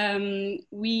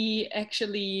 we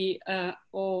actually,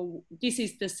 or this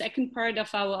is the second part of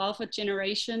our alpha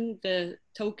generation, the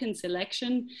token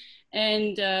selection.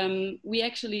 And we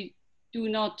actually do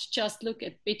not just look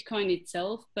at Bitcoin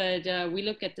itself, but we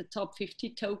look at the top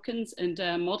 50 tokens and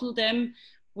model them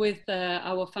with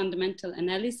our fundamental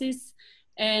analysis.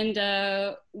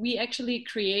 And we actually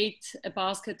create a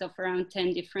basket of around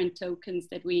 10 different tokens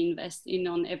that we invest in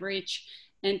on average.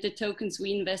 And the tokens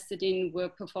we invested in were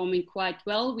performing quite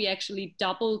well. We actually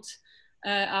doubled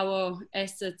our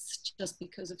assets just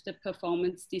because of the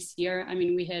performance this year. I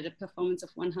mean, we had a performance of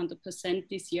 100%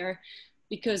 this year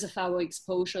because of our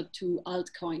exposure to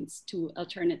altcoins, to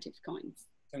alternative coins.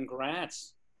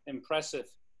 Congrats, impressive,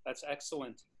 that's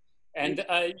excellent. And,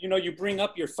 you know, you bring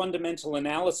up your fundamental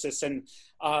analysis, and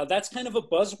that's kind of a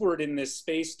buzzword in this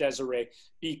space, Desiree,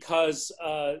 because,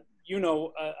 you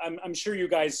know, I'm sure you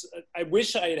guys, I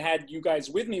wish I had you guys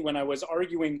with me when I was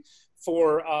arguing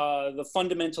for the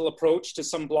fundamental approach to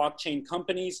some blockchain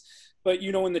companies. But,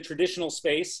 you know, in the traditional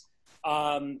space,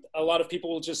 a lot of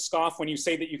people will just scoff when you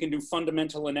say that you can do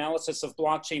fundamental analysis of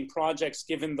blockchain projects,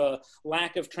 given the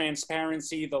lack of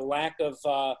transparency, the lack of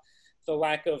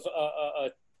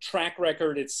track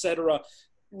record, etc.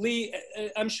 Lee,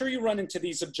 I'm sure you run into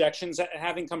these objections,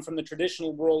 having come from the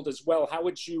traditional world as well. How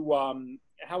would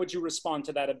you respond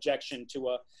to that objection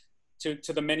to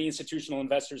the many institutional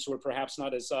investors who are perhaps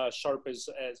not as sharp as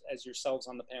yourselves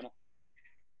on the panel?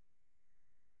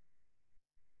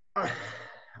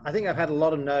 I think I've had a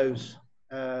lot of no's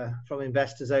from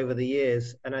investors over the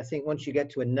years, and I think once you get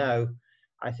to a no,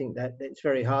 I think that it's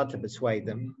very hard to persuade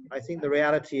them. I think the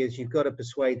reality is you've got to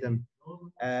persuade them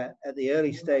at the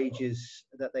early stages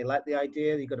that they like the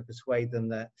idea. You've got to persuade them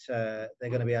that they're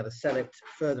going to be able to sell it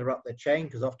further up the chain,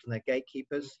 because often they're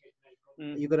gatekeepers.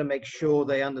 You've got to make sure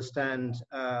they understand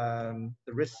the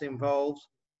risks involved.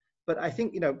 But I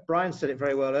think, you know, Brian said it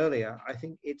very well earlier. I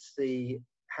think it's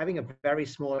having a very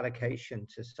small allocation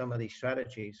to some of these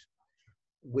strategies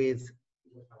with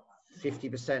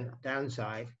 50%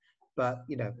 downside, but,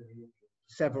 you know,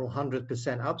 several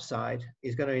 100% upside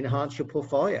is going to enhance your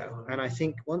portfolio. And I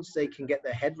think once they can get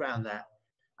their head around that,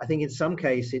 I think in some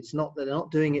case it's not, they're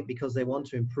not doing it because they want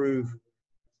to improve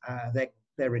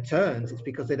their returns. It's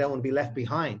because they don't want to be left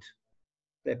behind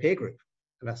their peer group.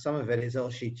 And that some of it is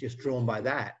actually just drawn by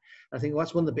that. And I think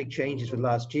that's one of the big changes with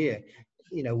last year,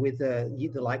 you know, with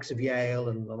the likes of Yale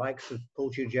and the likes of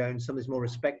Paul Tudor Jones, some of these more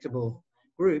respectable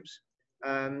groups,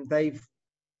 they've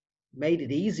made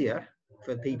it easier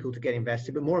for people to get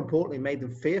invested, but more importantly, made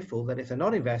them fearful that if they're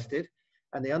not invested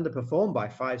and they underperform by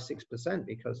 5-6%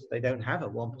 because they don't have a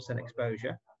 1%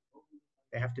 exposure,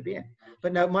 they have to be in.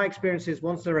 But no, my experience is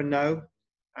once they're a no,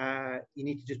 you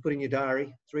need to just put in your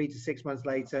diary 3 to 6 months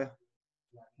later,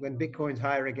 when Bitcoin's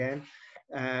higher again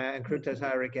and crypto's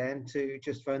higher again, to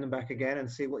just phone them back again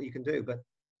and see what you can do. But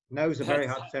no's are very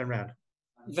hard to turn around.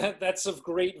 That's of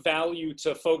great value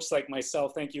to folks like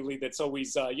myself. Thank you, Lee. That's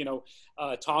always, you know,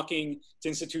 talking to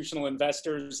institutional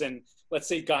investors and, let's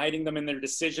say, guiding them in their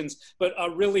decisions. But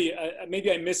really,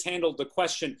 maybe I mishandled the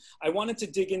question. I wanted to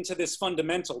dig into this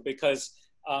fundamental because,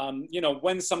 you know,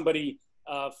 when somebody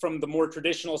from the more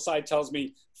traditional side tells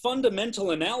me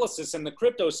fundamental analysis in the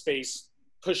crypto space,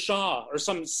 pshaw, or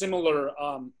some similar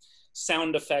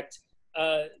sound effect,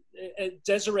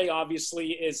 Desiree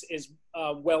obviously is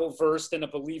well versed and a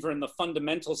believer in the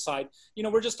fundamental side. You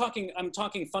know, I'm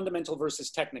talking fundamental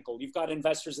versus technical. You've got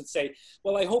investors that say,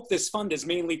 well, I hope this fund is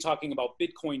mainly talking about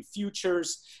Bitcoin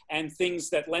futures and things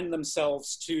that lend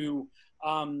themselves to,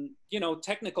 you know,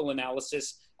 technical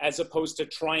analysis, as opposed to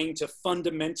trying to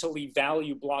fundamentally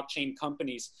value blockchain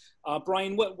companies.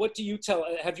 Brian, what do you tell?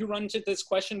 Have you run into this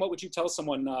question? What would you tell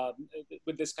someone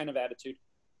with this kind of attitude?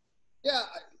 Yeah,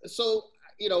 so,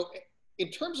 you know,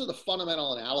 in terms of the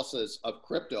fundamental analysis of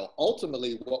crypto,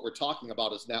 ultimately what we're talking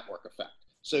about is network effect.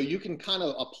 So you can kind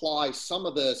of apply some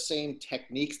of the same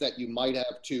techniques that you might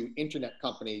have to internet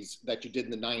companies that you did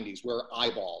in the 90s, where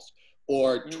eyeballs,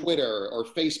 or Twitter or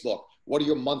Facebook. What are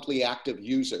your monthly active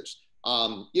users?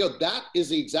 You know, that is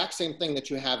the exact same thing that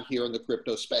you have here in the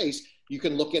crypto space. You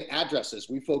can look at addresses.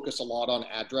 We focus a lot on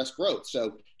address growth.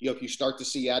 So, you know, if you start to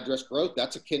see address growth,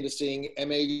 that's akin to seeing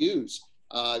MAUs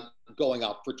going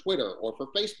up for Twitter or for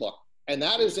Facebook. And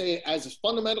that is as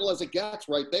fundamental as it gets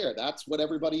right there. That's what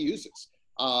everybody uses.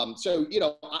 So, you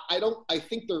know, I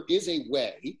think there is a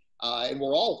way, and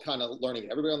we're all kind of learning.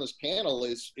 Everybody on this panel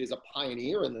is a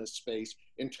pioneer in this space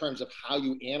in terms of how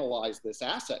you analyze this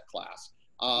asset class.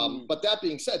 But that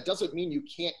being said, doesn't mean you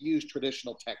can't use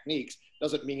traditional techniques.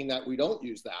 Doesn't mean that we don't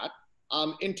use that.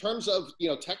 In terms of,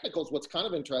 technicals, what's kind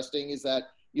of interesting is that,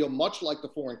 much like the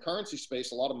foreign currency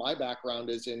space, a lot of my background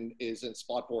is in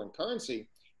spot foreign currency.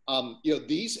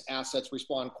 These assets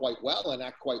respond quite well and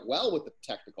act quite well with the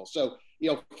technical. So,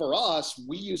 for us,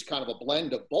 we use kind of a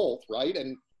blend of both, right?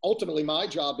 And ultimately my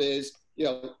job is,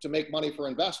 to make money for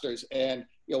investors. And,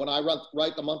 when I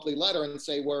write the monthly letter and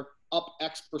say we're up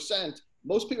X%,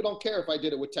 most people don't care if I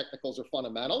did it with technicals or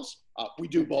fundamentals. We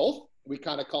do both. We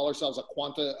kind of call ourselves a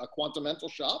quantamental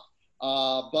shop.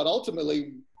 But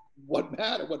ultimately, what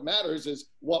matters is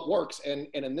what works. And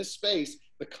in this space,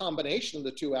 the combination of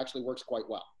the two actually works quite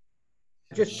well.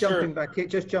 Just jumping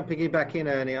back in,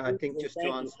 Ernie, I think just to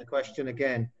answer the question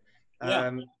again,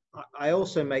 I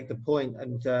also make the point,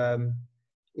 and the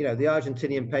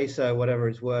Argentinian peso, whatever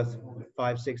it's worth,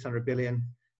 500-600 billion,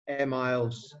 air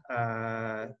miles,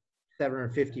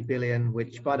 750 billion,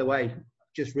 which, by the way,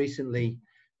 just recently,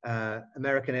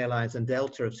 American Airlines and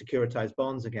Delta have securitized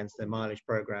bonds against their mileage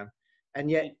program. And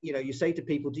yet, you say to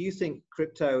people, do you think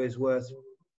crypto is worth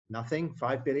nothing,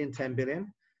 5 billion, 10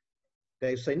 billion?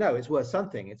 They say, no, it's worth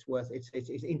something.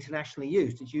 It's internationally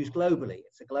used. It's used globally.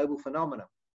 It's a global phenomenon.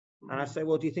 And I say,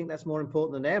 well, do you think that's more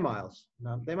important than air miles?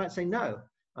 No, they might say no.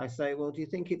 I say, well, do you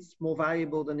think it's more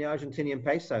valuable than the Argentinian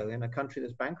peso in a country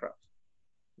that's bankrupt?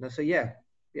 And they say, yeah,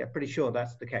 pretty sure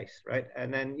that's the case, right?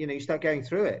 And then, you start going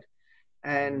through it.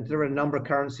 And there are a number of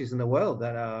currencies in the world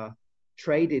that are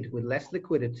traded with less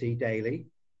liquidity daily,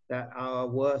 that are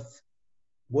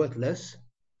worthless,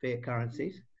 fiat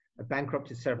currencies, are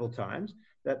bankrupted several times,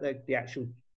 that the actual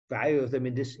value of them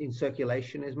in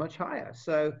circulation is much higher.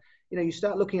 So, you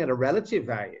start looking at a relative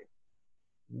value.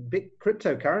 Big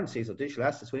cryptocurrencies or digital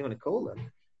assets, what you want to call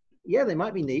them, they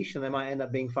might be niche and they might end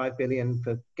up being 5 billion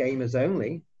for gamers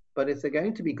only, but if they're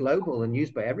going to be global and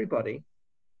used by everybody,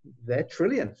 they're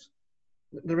trillions.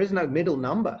 There is no middle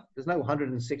number. There's no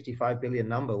 165 billion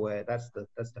number where that's the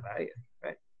value,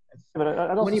 right?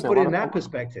 But when you put it in that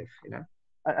perspective,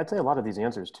 I'd say a lot of these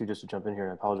answers too, just to jump in here,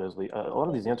 and I apologize, Lee, a lot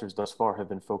of these answers thus far have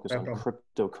been focused on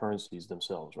cryptocurrencies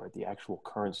themselves, right? The actual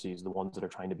currencies, the ones that are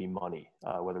trying to be money,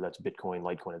 whether that's Bitcoin,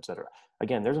 Litecoin, et cetera.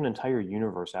 Again, there's an entire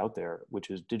universe out there, which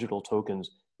is digital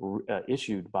tokens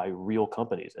issued by real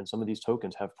companies. And some of these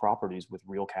tokens have properties with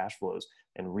real cash flows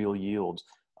and real yields.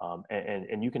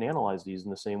 And you can analyze these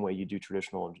in the same way you do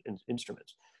traditional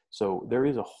instruments. So there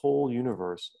is a whole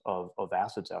universe of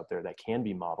assets out there that can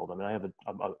be modeled. I mean, I have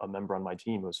a member on my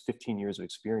team who has 15 years of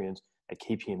experience at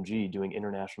KPMG doing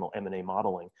international M&A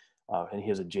modeling, and he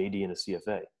has a JD and a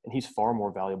CFA. And he's far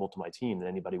more valuable to my team than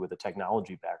anybody with a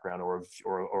technology background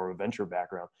or a venture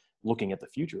background looking at the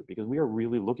future, because we are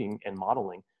really looking and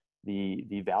modeling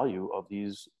the value of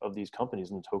these companies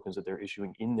and the tokens that they're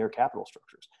issuing in their capital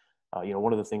structures.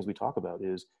 One of the things we talk about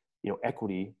is,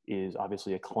 equity is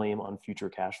obviously a claim on future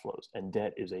cash flows, and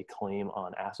debt is a claim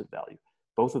on asset value.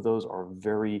 Both of those are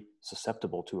very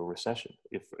susceptible to a recession.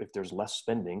 If there's less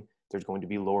spending, there's going to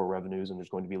be lower revenues, and there's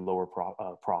going to be lower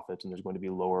profits, and there's going to be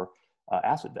lower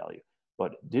asset value.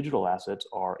 But digital assets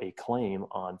are a claim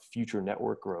on future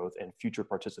network growth and future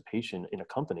participation in a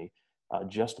company,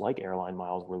 just like airline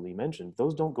miles, where Lee mentioned.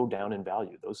 Those don't go down in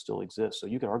value. Those still exist. So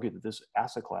you could argue that this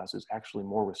asset class is actually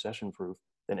more recession-proof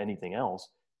than anything else,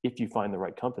 if you find the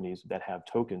right companies that have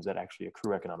tokens that actually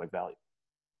accrue economic value.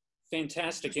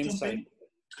 Fantastic insight.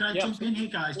 Can I jump in here,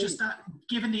 guys? Just that,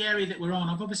 given the area that we're on,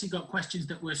 I've obviously got questions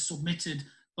that were submitted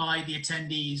by the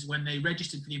attendees when they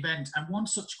registered for the event. And one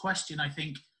such question, I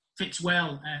think, fits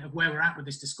well of where we're at with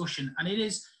this discussion. And it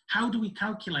is, how do we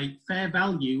calculate fair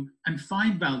value and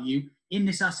find value in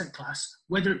this asset class,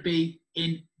 whether it be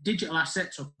in digital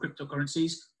assets or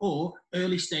cryptocurrencies or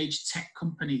early stage tech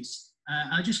companies?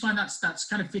 I just find that's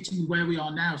kind of fitting with where we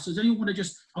are now. So does anyone want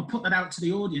to I'll put that out to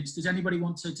the audience. Does anybody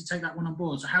want to take that one on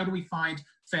board? So how do we find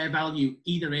fair value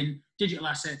either in digital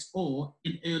assets or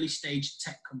in early stage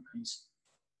tech companies?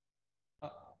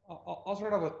 I'll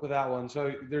start off with that one.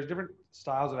 So there's different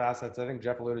styles of assets. I think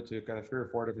Jeff alluded to kind of 3 or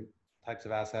 4 different types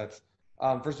of assets.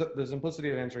 For the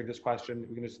simplicity of answering this question,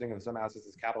 we can just think of some assets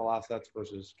as capital assets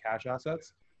versus cash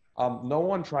assets. No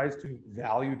one tries to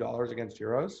value dollars against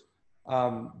euros,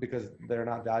 because they're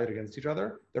not valued against each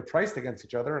other. They're priced against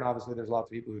each other. And obviously there's lots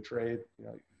of people who trade,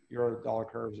 euro dollar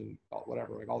curves and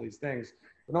whatever, like all these things.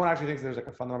 But no one actually thinks there's like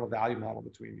a fundamental value model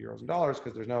between euros and dollars,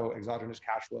 because there's no exogenous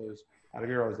cash flows out of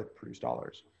euros that produce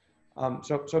dollars.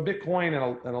 So Bitcoin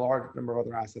and a large number of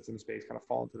other assets in the space kind of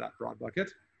fall into that broad bucket.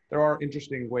 There are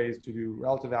interesting ways to do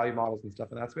relative value models and stuff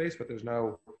in that space, but there's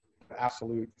no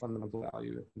absolute fundamental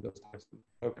value in those types of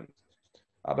tokens.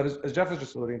 But as Jeff was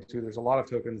just alluding to, there's a lot of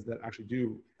tokens that actually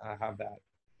do have that.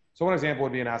 So one example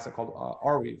would be an asset called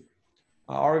Arweave.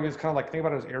 Arweave is kind of like, think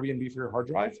about it as Airbnb for your hard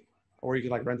drive, or you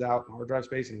can like rent out hard drive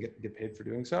space and get paid for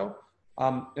doing so.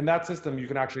 In that system, you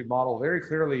can actually model very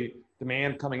clearly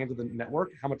demand coming into the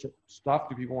network, how much stuff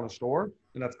do people want to store,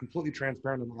 and that's completely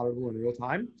transparent and auditable in real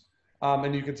time.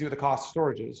 And you can see what the cost of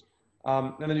storage is.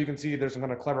 And then you can see there's some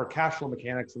kind of clever cash flow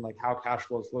mechanics and like how cash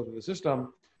flows flow through the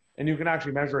system. And you can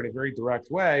actually measure in a very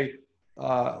direct way,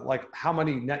 like how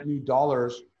many net new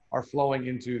dollars are flowing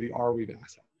into the Arweave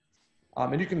asset.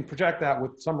 And you can project that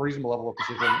with some reasonable level of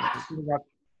precision.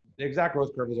 The exact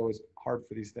growth curve is always hard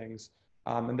for these things.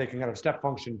 And they can kind of step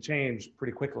function change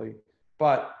pretty quickly.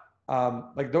 But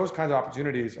like those kinds of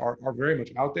opportunities are very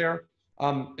much out there.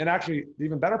 And actually, the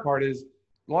even better part is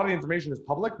a lot of the information is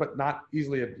public, but not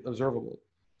easily observable.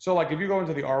 So like if you go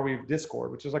into the Arweave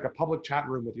Discord, which is like a public chat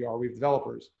room with the Arweave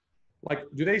developers, like,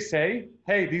 do they say,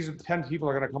 hey, these 10 people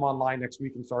are going to come online next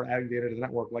week and start adding data to the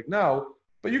network? Like, no,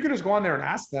 but you can just go on there and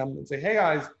ask them and say, hey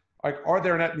guys, like, are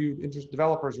there net new interest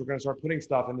developers who are going to start putting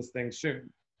stuff in this thing soon?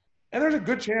 And there's a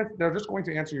good chance they're just going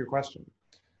to answer your question.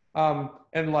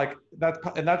 And like that's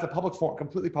a public forum,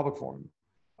 completely public forum.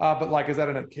 But like, is that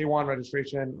in a K1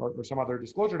 registration or some other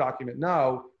disclosure document?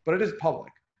 No, but it is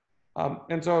public.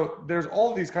 And so there's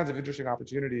all these kinds of interesting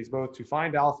opportunities, both to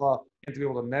find alpha and to be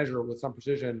able to measure with some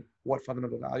precision what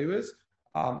fundamental value is,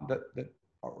 that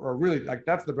are really like,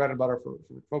 that's the bread and butter for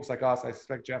folks like us. I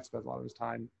suspect Jeff spends a lot of his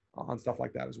time on stuff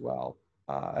like that as well,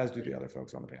 as do the other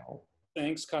folks on the panel.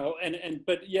 Thanks, Kyle.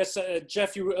 But yes,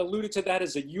 Jeff, you alluded to that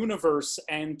as a universe,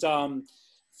 and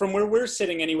from where we're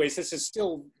sitting anyways, this is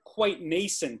still quite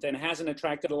nascent and hasn't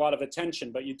attracted a lot of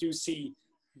attention, but you do see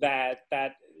that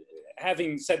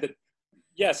having said that,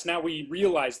 yes, now we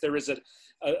realize there is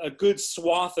a good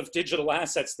swath of digital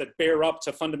assets that bear up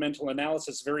to fundamental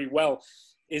analysis very well.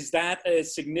 Is that a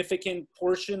significant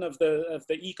portion of the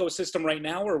ecosystem right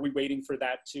now, or are we waiting for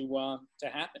that to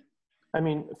happen? I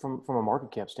mean, from a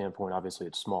market cap standpoint, obviously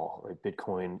it's small, right?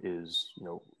 Bitcoin is,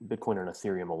 Bitcoin and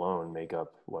Ethereum alone make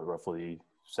up what, roughly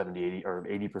 70, 80 or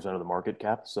 80% of the market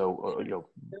cap. So,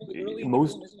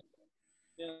 most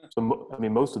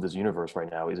of this universe right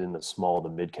now is in the small to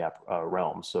mid cap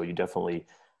realm. So you definitely,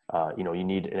 you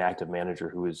need an active manager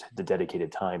who has the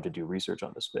dedicated time to do research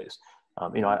on this space.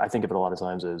 I think of it a lot of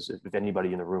times as if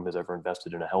anybody in the room has ever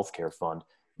invested in a healthcare fund,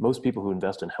 most people who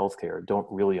invest in healthcare don't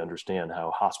really understand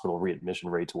how hospital readmission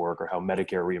rates work or how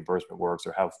Medicare reimbursement works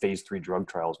or how phase 3 drug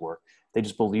trials work. They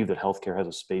just believe that healthcare has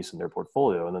a space in their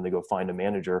portfolio, and then they go find a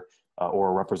manager or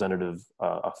a representative,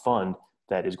 a fund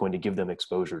that is going to give them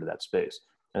exposure to that space.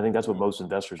 And I think that's what most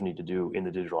investors need to do in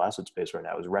the digital asset space right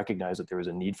now, is recognize that there is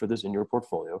a need for this in your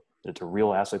portfolio, that it's a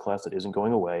real asset class that isn't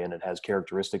going away, and it has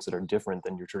characteristics that are different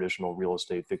than your traditional real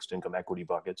estate, fixed income, equity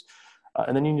buckets.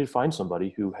 And then you need to find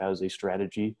somebody who has a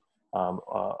strategy and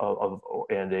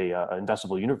a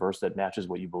investable universe that matches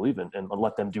what you believe in, and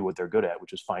let them do what they're good at,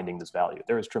 which is finding this value.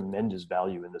 There is tremendous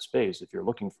value in this space if you're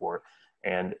looking for it.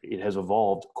 And it has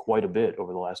evolved quite a bit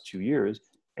over the last 2 years.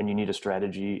 And you need a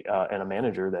strategy and a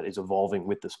manager that is evolving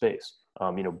with the space.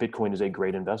 Bitcoin is a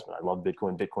great investment. I love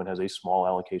Bitcoin. Bitcoin has a small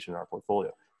allocation in our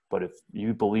portfolio. But if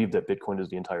you believe that Bitcoin is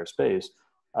the entire space,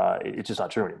 it's just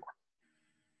not true anymore.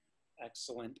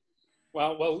 Excellent.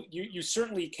 Well, you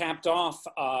certainly capped off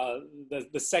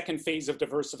the second phase of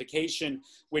diversification,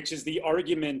 which is the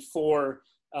argument for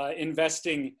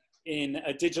investing in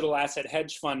a digital asset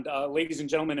hedge fund. Ladies and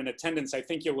gentlemen in attendance, I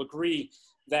think you'll agree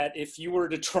that if you were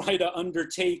to try to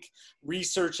undertake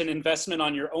research and investment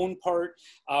on your own part,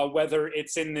 whether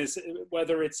it's in this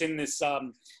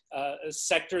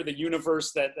sector, the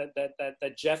universe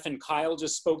that Jeff and Kyle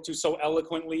just spoke to so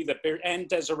eloquently, and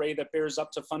Desiree, that bears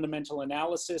up to fundamental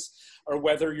analysis, or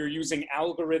whether you're using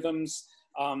algorithms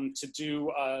to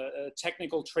do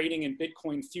technical trading in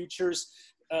Bitcoin futures,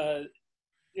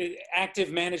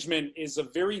 active management is a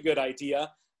very good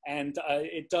idea. And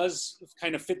it does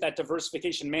kind of fit that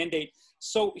diversification mandate.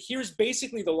 So here's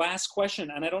basically the last question,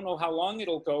 and I don't know how long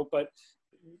it'll go, but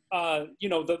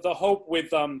the hope with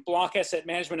Block Asset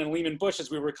Management and LehmanBush is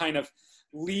we were kind of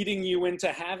leading you into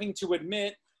having to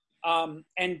admit.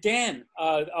 And Dan,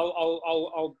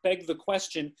 I'll beg the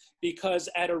question, because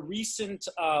at a recent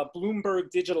Bloomberg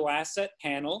Digital Asset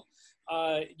panel,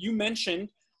 you mentioned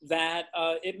that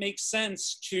it makes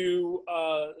sense to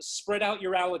spread out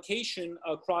your allocation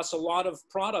across a lot of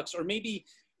products, or maybe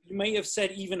you may have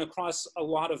said even across a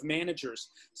lot of managers.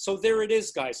 So there it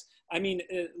is, guys. I mean,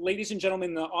 ladies and gentlemen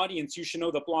in the audience, you should know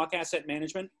that Block Asset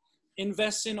Management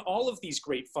invests in all of these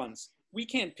great funds. We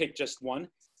can't pick just one.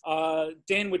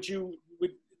 Dan,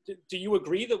 do you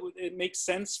agree that it makes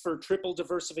sense for triple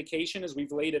diversification, as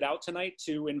we've laid it out tonight,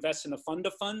 to invest in a fund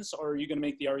of funds, or are you going to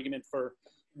make the argument for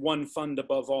one fund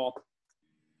above all?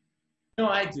 No,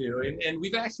 I do. And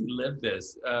we've actually lived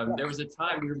this. There was a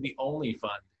time we were the only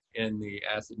fund in the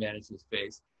asset management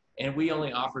space, and we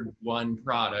only offered one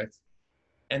product,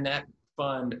 and that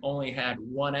fund only had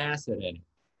one asset in it.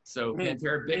 So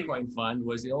Pantera Bitcoin Fund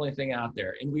was the only thing out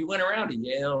there. And we went around to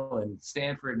Yale and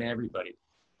Stanford and everybody,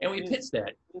 and we pitched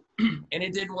that, and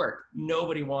it didn't work.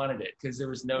 Nobody wanted it because there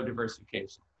was no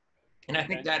diversification. And I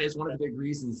think that is one of the big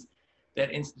reasons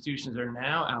that institutions are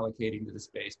now allocating to the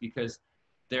space, because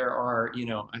there are,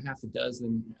 a half a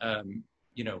dozen,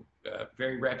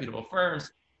 very reputable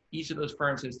firms. Each of those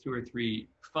firms has 2 or 3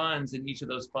 funds, and each of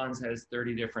those funds has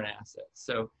 30 different assets.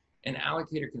 So an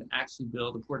allocator can actually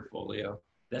build a portfolio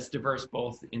that's diverse,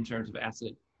 both in terms of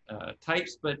asset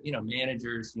types, but,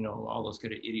 managers, all those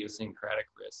kind of idiosyncratic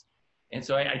risks. And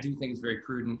so I do think it's very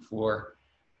prudent for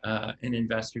an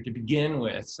investor to begin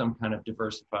with some kind of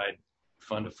diversified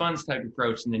fund of funds type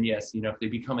approach. And then, yes, if they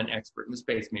become an expert in the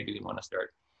space, maybe they want to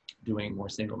start doing more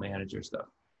single manager stuff.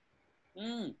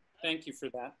 Thank you for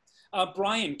that.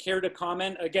 Brian, care to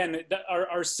comment? Again,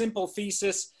 our simple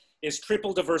thesis is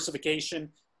triple diversification.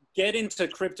 Get into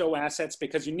crypto assets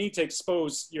because you need to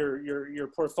expose your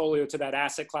portfolio to that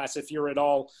asset class if you're at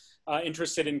all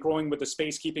interested in growing with the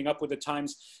space, keeping up with the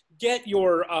times. Get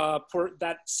your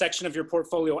that section of your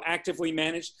portfolio actively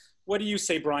managed. What do you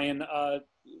say, Brian?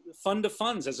 Fund of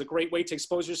funds is a great way to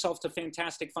expose yourself to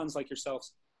fantastic funds like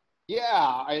yourselves.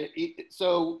 Yeah,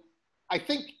 so I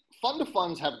think fund of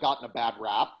funds have gotten a bad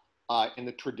rap in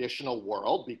the traditional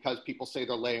world because people say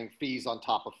they're laying fees on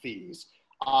top of fees.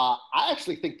 I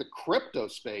actually think the crypto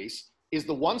space is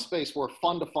the one space where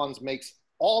fund of funds makes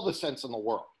all the sense in the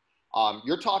world.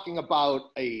 You're talking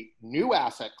about a new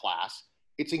asset class.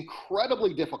 It's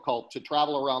incredibly difficult to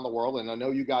travel around the world, and I know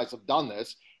you guys have done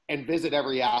this, and visit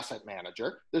every asset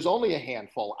manager. There's only a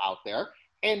handful out there,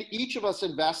 and each of us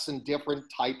invests in different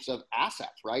types of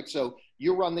assets, right? So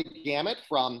you run the gamut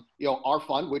from, our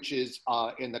fund, which is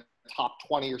in the top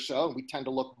 20 or so, and we tend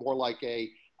to look more like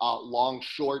a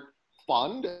long-short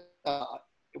fund,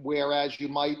 whereas you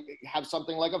might have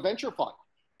something like a venture fund.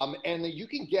 And you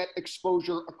can get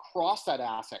exposure across that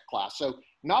asset class. So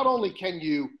not only can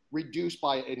you reduce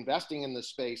by investing in this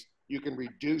space, you can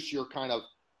reduce your kind of,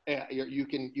 you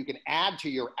can add to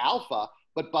your alpha,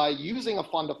 but by using a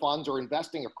fund of funds or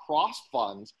investing across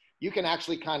funds, you can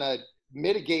actually kind of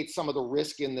mitigate some of the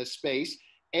risk in this space.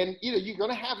 And you're going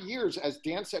to have years, as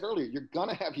Dan said earlier, you're going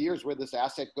to have years where this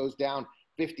asset goes down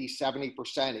 50, 70%.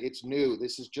 It's new.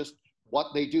 This is just what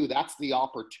they do. That's the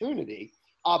opportunity.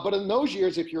 But in those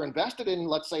years, if you're invested in,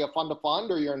 let's say, a fund of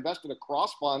fund, or you're invested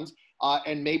across funds,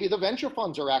 and maybe the venture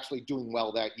funds are actually doing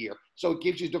well that year. So it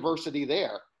gives you diversity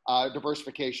there,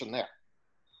 diversification there.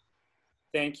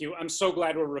 Thank you. I'm so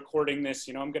glad we're recording this.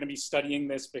 I'm going to be studying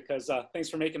this because thanks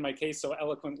for making my case so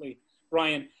eloquently,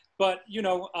 Brian. But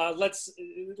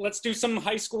let's do some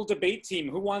high school debate team.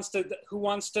 Who wants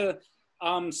to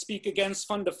speak against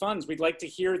fund of funds? We'd like to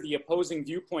hear the opposing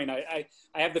viewpoint. I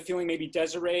have the feeling maybe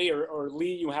Desiree or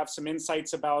Lee, you have some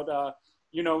insights about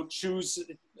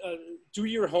do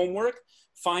your homework,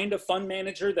 find a fund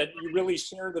manager that you really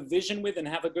share the vision with and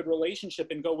have a good relationship,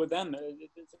 and go with them.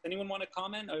 Does anyone want to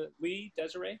comment? Lee,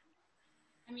 Desiree?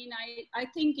 I mean, I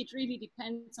think it really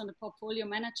depends on the portfolio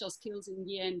manager skills in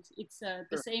the end. It's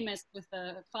the same as with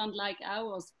a fund like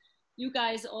ours. You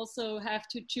guys also have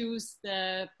to choose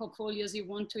the portfolios you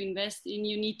want to invest in.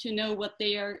 You need to know what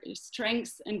their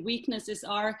strengths and weaknesses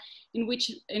are, in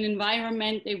which an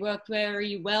environment they work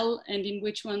very well and in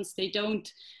which ones they don't.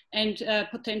 And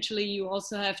potentially you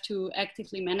also have to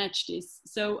actively manage this.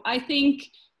 So I think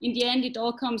in the end, it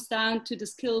all comes down to the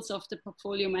skills of the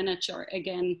portfolio manager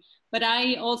again. But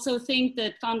I also think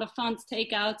that fund of funds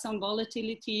take out some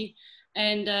volatility,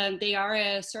 and they are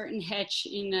a certain hedge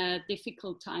in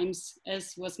difficult times,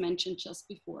 as was mentioned just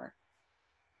before.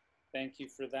 Thank you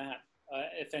for that.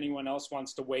 If anyone else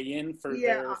wants to weigh in for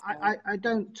I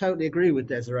don't totally agree with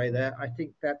Desiree there. I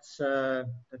think that's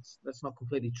not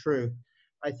completely true.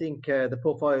 I think the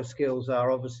portfolio skills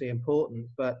are obviously important,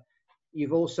 but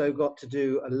you've also got to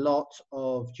do a lot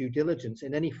of due diligence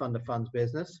in any fund of funds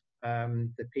business.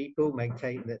 The people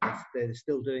maintain that they're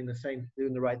still doing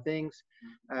the right things.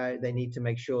 They need to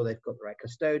make sure they've got the right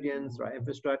custodians, the right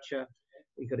infrastructure.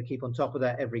 You've got to keep on top of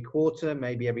that every quarter,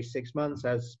 maybe every 6 months,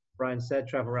 as Brian said,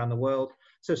 travel around the world.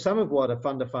 So some of what a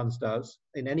fund of funds does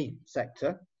in any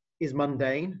sector is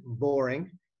mundane, boring,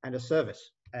 and a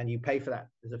service. And you pay for that.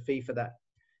 There's a fee for that.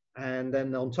 And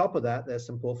then on top of that, there's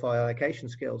some portfolio allocation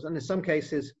skills. And in some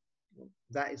cases,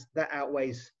 that is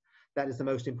the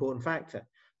most important factor.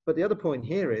 But the other point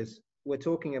here is we're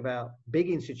talking about big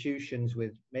institutions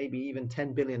with maybe even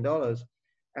 $10 billion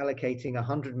allocating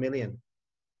 100 million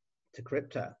to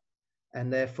crypto,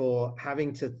 and therefore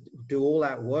having to do all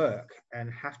that work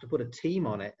and have to put a team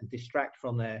on it and distract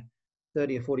from their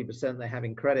 30 or 40% they have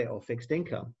in credit or fixed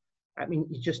income. I mean,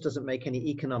 it just doesn't make any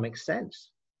economic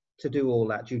sense to do all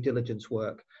that due diligence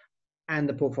work and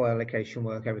the portfolio allocation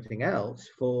work, everything else,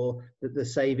 for the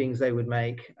savings they would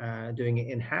make doing it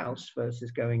in-house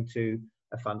versus going to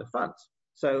a fund of funds.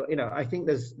 So, you know, I think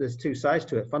there's two sides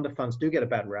to it. Fund of funds do get a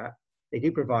bad rap. They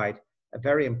do provide a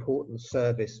very important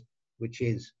service, which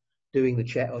is doing the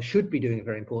check, or should be doing a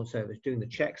very important service, doing the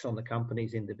checks on the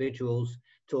companies, individuals,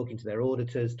 talking to their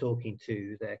auditors, talking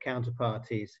to their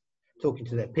counterparties, talking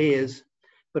to their peers,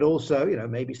 but also, you know,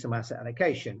 maybe some asset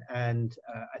allocation. And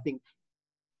I think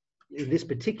in this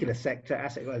particular sector,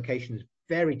 asset allocation is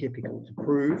very difficult to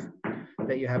prove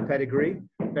that you have pedigree,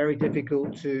 very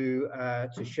difficult to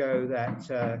show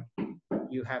that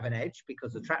you have an edge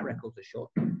because the track records are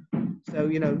short. So,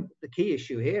 you know, the key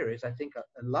issue here is, I think, a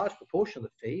large proportion of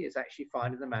the fee is actually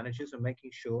finding the managers and making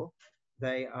sure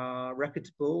they are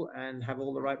reputable and have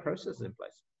all the right processes in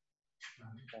place.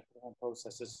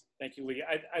 Processes. Thank you, Lee.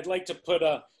 I'd like to put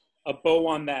a bow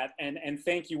on that, and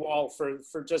thank you all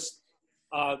for just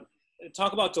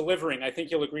talk about delivering. I think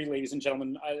you'll agree, ladies and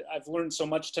gentlemen. I've learned so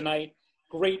much tonight.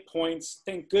 Great points.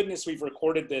 Thank goodness we've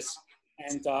recorded this.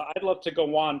 And I'd love to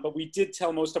go on, but we did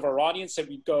tell most of our audience that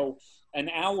we'd go an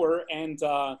hour. And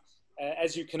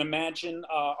as you can imagine,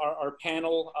 our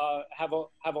panel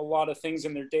have a lot of things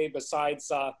in their day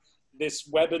besides this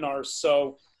webinar.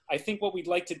 So I think what we'd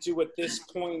like to do at this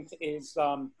point is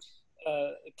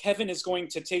Kevin is going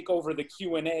to take over the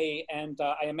Q&A, and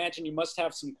I imagine you must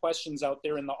have some questions out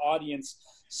there in the audience.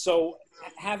 So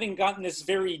having gotten this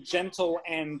very gentle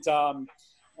and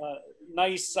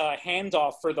nice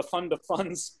handoff for the fund of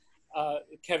funds,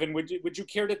 Kevin, would you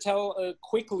care to tell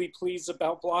quickly, please,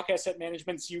 about Block Asset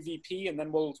Management's UVP, and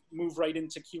then we'll move right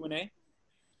into Q&A?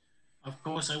 Of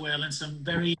course I will, and some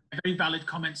very, very valid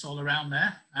comments all around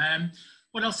there.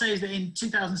 What I'll say is that in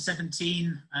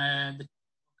 2017, the Asset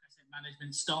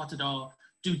Management started our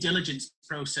due diligence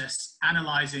process,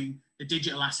 analysing the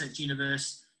digital assets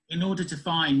universe in order to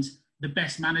find the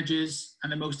best managers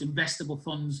and the most investable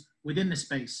funds within the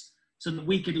space, so that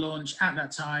we could launch at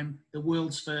that time the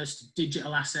world's first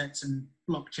digital assets and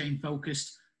blockchain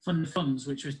focused fund of funds,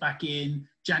 which was back in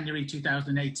January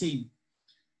 2018.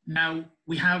 Now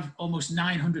we have almost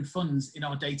 900 funds in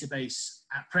our database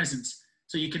at present.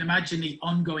 So you can imagine the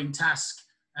ongoing task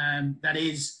that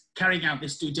is carrying out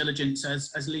this due diligence,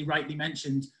 as Lee rightly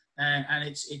mentioned, and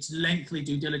it's lengthy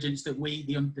due diligence that we,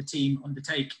 the team,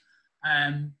 undertake.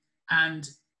 And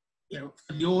you know,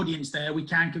 for the audience there, we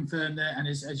can confirm that, and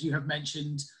as you have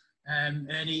mentioned,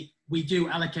 Ernie, we do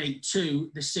allocate to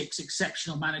the 6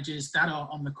 exceptional managers that are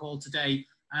on the call today.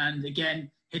 And again,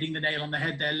 hitting the nail on the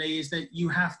head there, Lee, is that you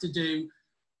have to do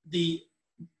the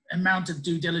amount of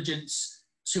due diligence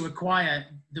to acquire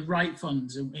the right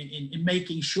funds in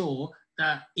making sure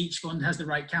that each fund has the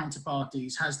right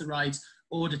counterparties, has the right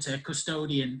auditor,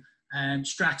 custodian,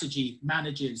 strategy,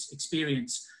 managers,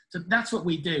 experience. So that's what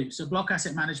we do. So Block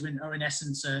Asset Management are in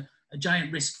essence a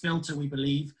giant risk filter, we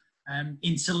believe,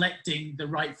 in selecting the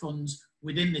right funds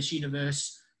within this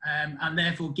universe, and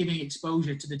therefore giving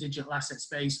exposure to the digital asset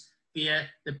space via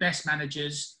the best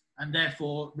managers, and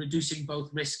therefore reducing both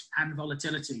risk and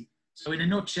volatility. So in a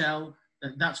nutshell,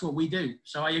 that's what we do.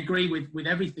 So I agree with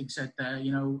everything said there.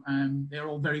 You know, they're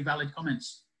all very valid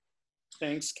comments.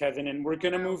 Thanks, Kevin. And we're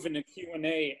going to move into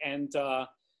Q&A. And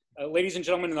ladies and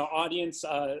gentlemen in the audience,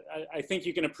 I think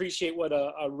you can appreciate what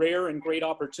a rare and great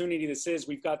opportunity this is.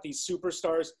 We've got these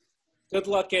superstars. Good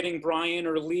luck getting Brian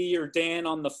or Lee or Dan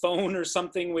on the phone or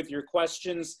something with your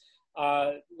questions.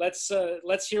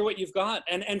 Let's hear what you've got.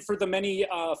 And for the many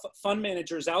fund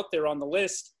managers out there on the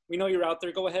list, we know you're out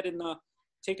there. Go ahead and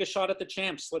take a shot at the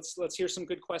champs. Let's hear some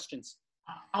good questions.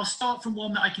 I'll start from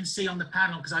one that I can see on the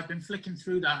panel, because I've been flicking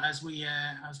through that as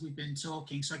we've been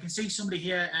talking. So I can see somebody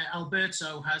here,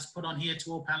 Alberto, has put on here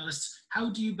to all panelists: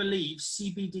 how do you believe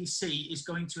CBDC is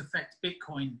going to affect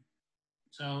Bitcoin?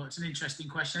 So it's an interesting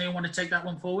question. Anyone want to take that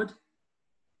one forward?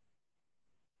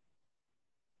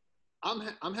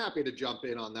 I'm happy to jump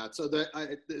in on that. So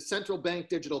the central bank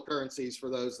digital currencies, for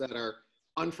those that are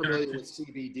unfamiliar with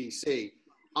CBDC,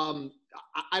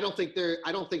 I don't think they're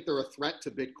a threat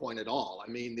to Bitcoin at all. I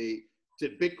mean, to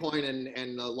Bitcoin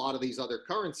and a lot of these other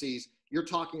currencies, you're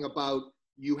talking about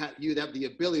you'd have the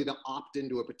ability to opt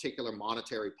into a particular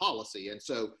monetary policy. And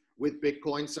so with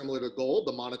Bitcoin, similar to gold,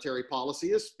 the monetary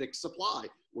policy is fixed supply.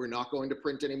 We're not going to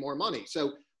print any more money.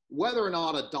 So whether or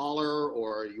not a dollar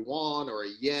or a yuan or a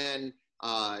yen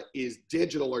is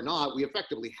digital or not. We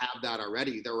effectively have that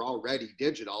already. They're already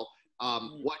digital.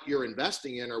 What you're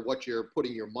investing in or what you're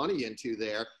putting your money into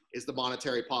there is the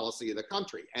monetary policy of the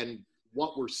country. And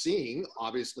what we're seeing,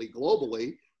 obviously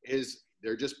globally, is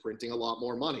they're just printing a lot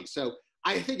more money. So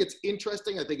I think it's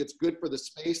interesting. I think it's good for the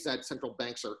space that central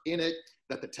banks are in it,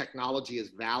 that the technology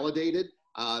is validated,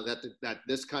 that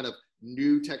this kind of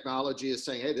new technology is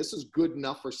saying, hey, this is good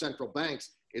enough for central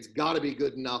banks. It's got to be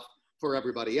good enough for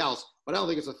everybody else. But I don't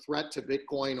think it's a threat to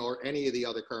Bitcoin or any of the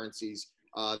other currencies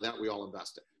that we all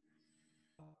invest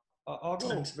in. I'll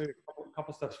go maybe a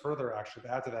couple steps further, actually,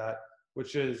 to add to that,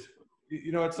 which is,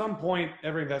 you know, at some point,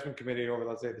 every investment committee over,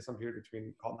 let's say, some period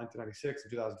between 1996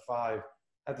 and 2005,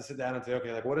 had to sit down and say,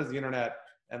 okay, like, what is the internet,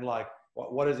 and like,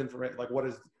 what is information, like, what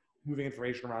does moving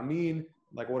information around mean?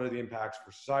 Like, what are the impacts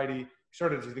for society? We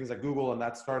started to do things like Google, and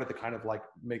that started to kind of like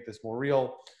make this more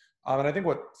real. And I think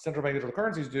what central bank digital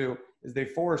currencies do is they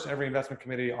force every investment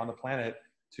committee on the planet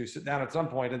to sit down at some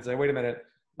point and say, wait a minute,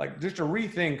 like, just to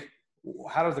rethink,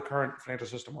 how does the current financial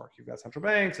system work? You've got central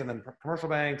banks and then commercial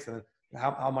banks, and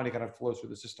how money kind of flows through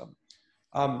the system.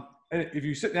 And if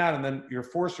you sit down and then you're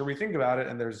forced to rethink about it,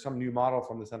 and there's some new model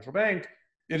from the central bank,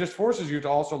 it just forces you to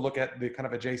also look at the kind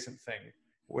of adjacent thing,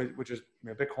 which is, you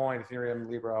know, Bitcoin, Ethereum,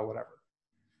 Libra, whatever.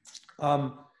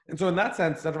 And so in that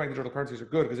sense, central bank digital currencies are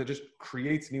good because it just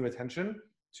creates new attention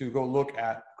to go look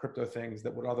at crypto things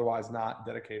that would otherwise not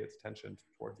dedicate its attention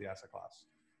towards the asset class.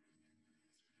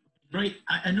 Great.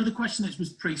 Another question that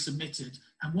was pre-submitted,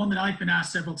 and one that I've been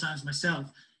asked several times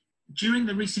myself. During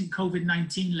the recent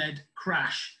COVID-19-led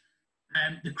crash,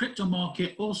 the crypto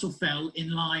market also fell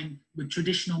in line with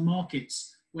traditional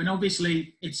markets, when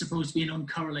obviously it's supposed to be an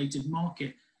uncorrelated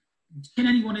market. Can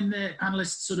anyone in the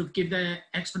panelists sort of give their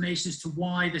explanation as to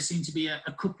why there seemed to be a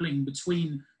coupling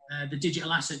between the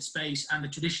digital asset space and the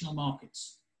traditional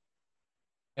markets?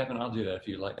 Kevin, I'll do that if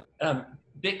you like.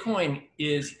 Bitcoin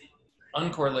is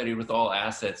uncorrelated with all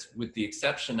assets, with the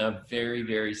exception of very,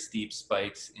 very steep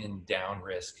spikes in down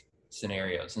risk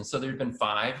scenarios. And so there have been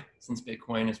 5 since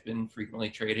Bitcoin has been frequently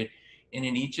traded. And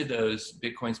in each of those,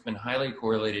 Bitcoin's been highly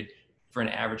correlated for an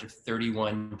average of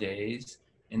 31 days.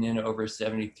 And then over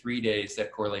 73 days,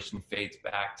 that correlation fades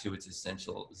back to its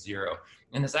essential 0.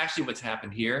 And that's actually what's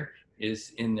happened here.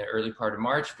 Is in the early part of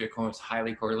March, Bitcoin was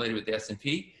highly correlated with the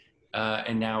S&P,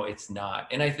 and now it's not.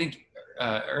 And I think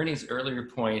Ernie's earlier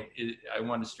point, I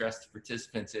want to stress to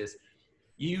participants, is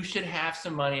you should have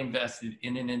some money invested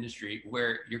in an industry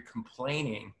where you're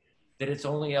complaining that it's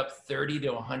only up 30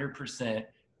 to 100%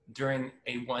 during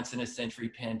a once in a century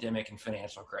pandemic and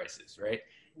financial crisis, right?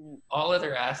 All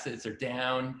other assets are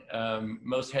down.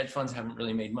 Most hedge funds haven't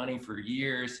really made money for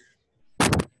years.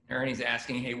 Ernie's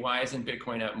asking, hey, why isn't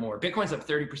Bitcoin up more? Bitcoin's up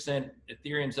 30%,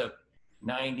 Ethereum's up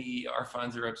 90, our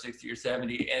funds are up 60 or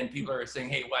 70, and people are saying,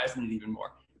 hey, why isn't it even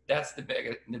more? That's the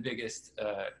biggest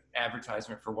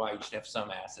advertisement for why you should have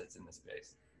some assets in the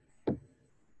space.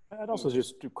 I'd also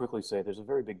just to quickly say there's a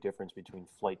very big difference between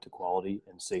flight to quality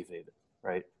and safe haven,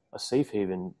 right? A safe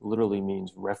haven literally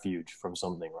means refuge from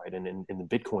something, right? And in the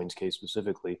Bitcoin's case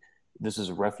specifically, this is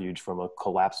a refuge from a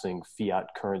collapsing fiat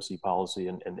currency policy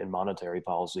and monetary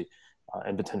policy,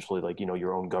 and potentially, like, you know,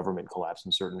 your own government collapse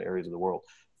in certain areas of the world.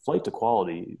 Flight to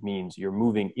quality means you're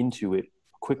moving into it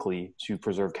quickly to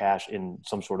preserve cash in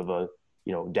some sort of a,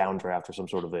 you know, downdraft or some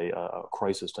sort of a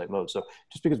crisis type mode. So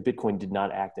just because Bitcoin did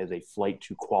not act as a flight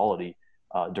to quality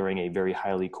during a very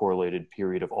highly correlated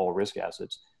period of all risk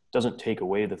assets doesn't take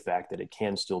away the fact that it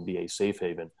can still be a safe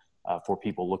haven for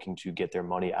people looking to get their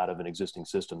money out of an existing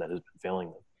system that has been failing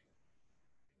them.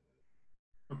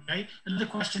 Okay, another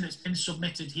question that's been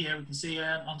submitted here, we can see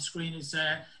on screen, is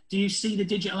do you see the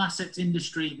digital assets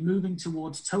industry moving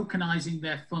towards tokenizing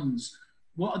their funds?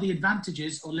 What are the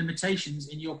advantages or limitations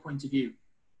in your point of view?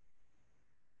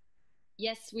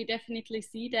 Yes, we definitely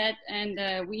see that,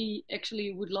 and we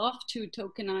actually would love to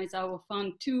tokenize our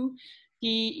fund too.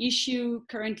 The issue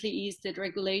currently is that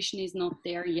regulation is not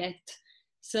there yet.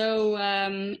 So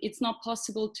it's not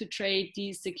possible to trade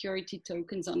these security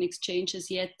tokens on exchanges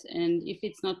yet. And if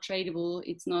it's not tradable,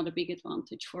 it's not a big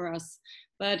advantage for us.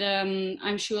 But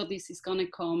I'm sure this is going to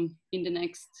come in the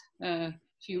next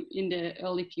in the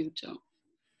early future.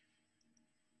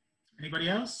 Anybody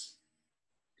else?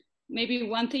 Maybe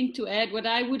one thing to add, what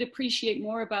I would appreciate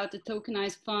more about the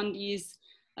tokenized fund is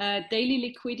daily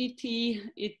liquidity.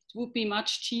 It would be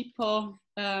much cheaper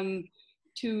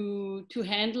to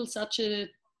handle such a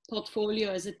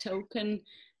portfolio as a token,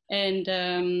 and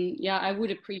yeah, I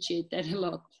would appreciate that a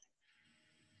lot.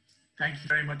 Thank you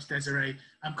very much, Desiree.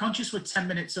 I'm conscious we're 10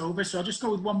 minutes over, so I'll just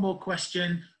go with one more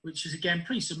question, which is again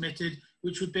pre-submitted,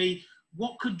 which would be,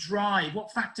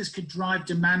 what factors could drive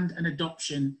demand and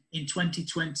adoption in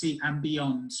 2020 and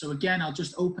beyond? So again, I'll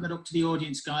just open it up to the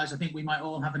audience, guys. I think we might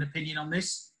all have an opinion on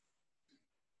this.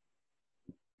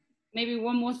 Maybe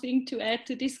one more thing to add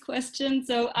to this question.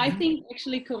 So I think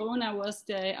actually Corona was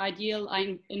the ideal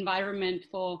environment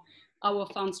for our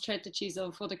fund strategies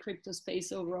or for the crypto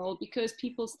space overall, because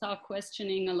people start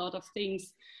questioning a lot of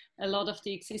things, a lot of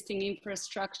the existing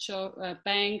infrastructure,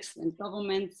 banks and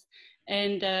governments.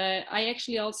 And I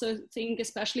actually also think,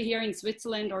 especially here in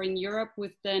Switzerland or in Europe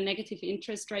with the negative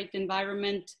interest rate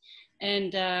environment,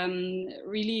 and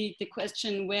really the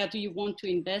question, where do you want to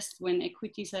invest when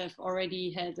equities have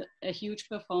already had a huge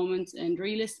performance, and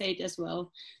real estate as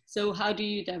well? So how do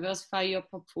you diversify your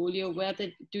portfolio? Where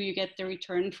do you get the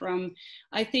return from?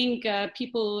 I think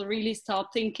people really start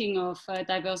thinking of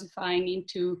diversifying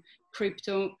into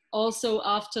crypto also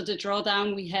after the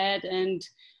drawdown we had, and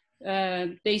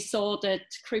they saw that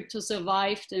crypto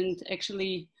survived and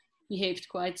actually behaved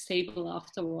quite stable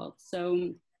afterwards.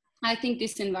 So I think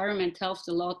this environment helped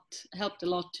a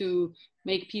lot to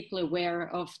make people aware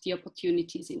of the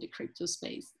opportunities in the crypto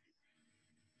space.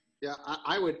 Yeah,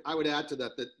 I would add to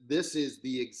that this is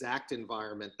the exact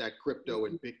environment that crypto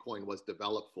and Bitcoin was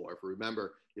developed for. If you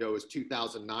remember, it was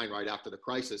 2009, right after the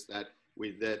crisis, that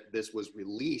this was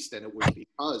released, and it was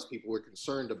because people were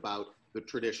concerned about the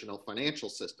traditional financial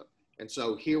system. And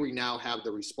so here we now have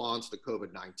the response to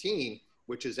COVID-19,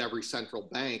 which is every central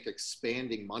bank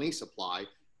expanding money supply,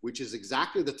 which is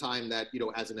exactly the time that,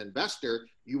 as an investor,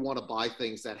 you want to buy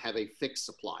things that have a fixed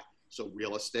supply. So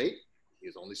real estate,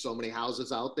 there's only so many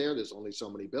houses out there. There's only so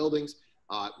many buildings.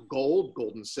 Gold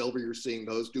and silver, you're seeing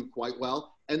those do quite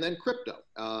well. And then crypto.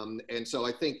 And so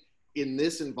I think in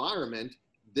this environment,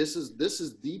 this is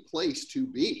the place to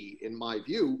be, in my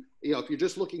view. If you're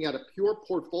just looking at it pure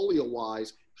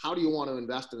portfolio-wise, how do you want to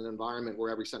invest in an environment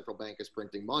where every central bank is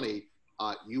printing money?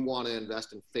 You want to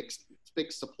invest in fixed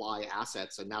supply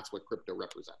assets, and that's what crypto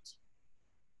represents.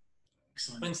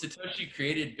 When Satoshi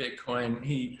created Bitcoin,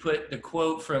 he put the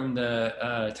quote from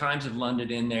the Times of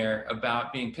London in there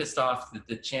about being pissed off that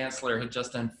the Chancellor had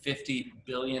just done £50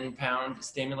 billion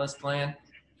stimulus plan.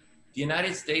 The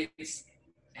United States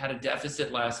had a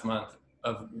deficit last month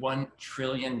of $1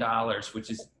 trillion,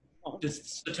 which is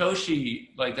just Satoshi,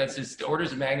 like that's just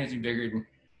orders of magnitude bigger than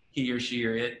he or she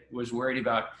or it was worried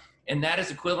about. And that is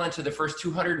equivalent to the first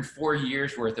 204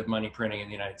 years worth of money printing in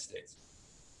the United States.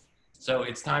 So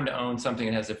it's time to own something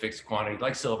that has a fixed quantity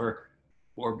like silver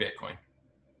or Bitcoin.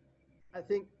 I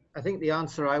think the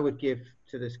answer I would give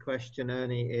to this question,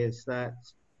 Ernie, is that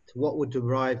what would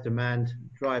drive demand,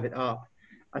 drive it up,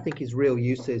 I think is real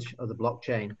usage of the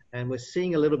blockchain. And we're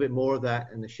seeing a little bit more of that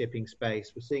in the shipping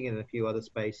space. We're seeing it in a few other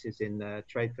spaces in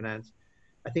trade finance.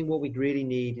 I think what we really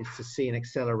need is to see an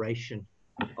acceleration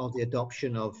of the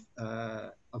adoption of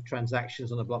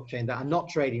transactions on the blockchain that are not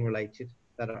trading related,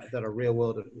 that are real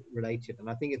world related. And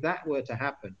I think if that were to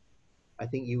happen, I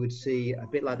think you would see, a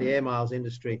bit like the air miles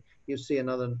industry, you'll see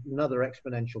another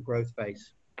exponential growth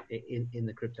phase in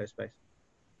the crypto space.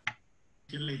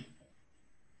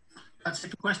 That's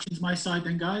the questions my side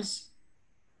then, guys.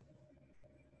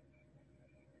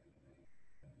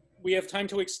 We have time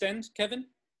to extend, Kevin?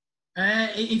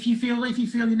 If you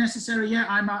feel necessary, yeah,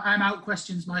 I'm out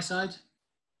questions my side.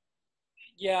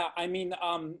 Yeah, I mean,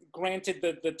 granted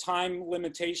the time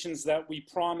limitations that we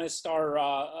promised are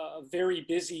a very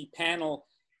busy panel,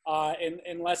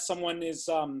 unless someone is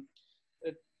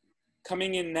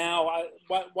coming in now,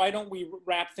 why don't we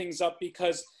wrap things up?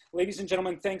 Because, ladies and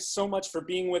gentlemen, thanks so much for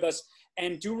being with us.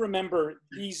 And do remember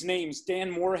these names: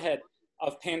 Dan Moorhead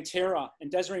of Pantera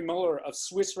and Desiree Muller of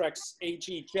Swiss Rex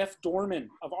AG, Jeff Dorman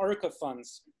of Arca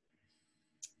Funds,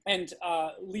 and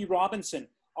Lee Robinson,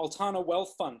 Altana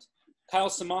Wealth Fund, Kyle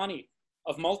Samani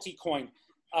of Multicoin.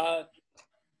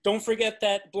 Don't forget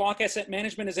that Block Asset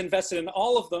Management is invested in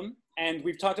all of them, and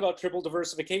we've talked about triple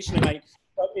diversification tonight.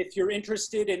 But if you're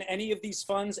interested in any of these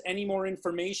funds, any more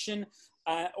information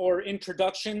or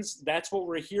introductions, that's what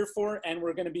we're here for. And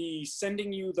we're going to be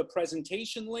sending you the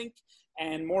presentation link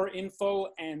and more info.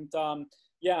 And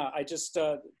yeah, I just,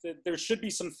 there should be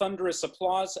some thunderous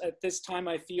applause at this time,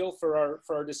 I feel, for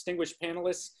our distinguished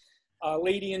panelists.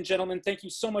 Ladies and gentlemen, thank you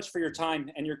so much for your time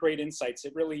and your great insights.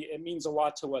 It means a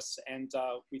lot to us, and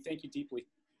we thank you deeply.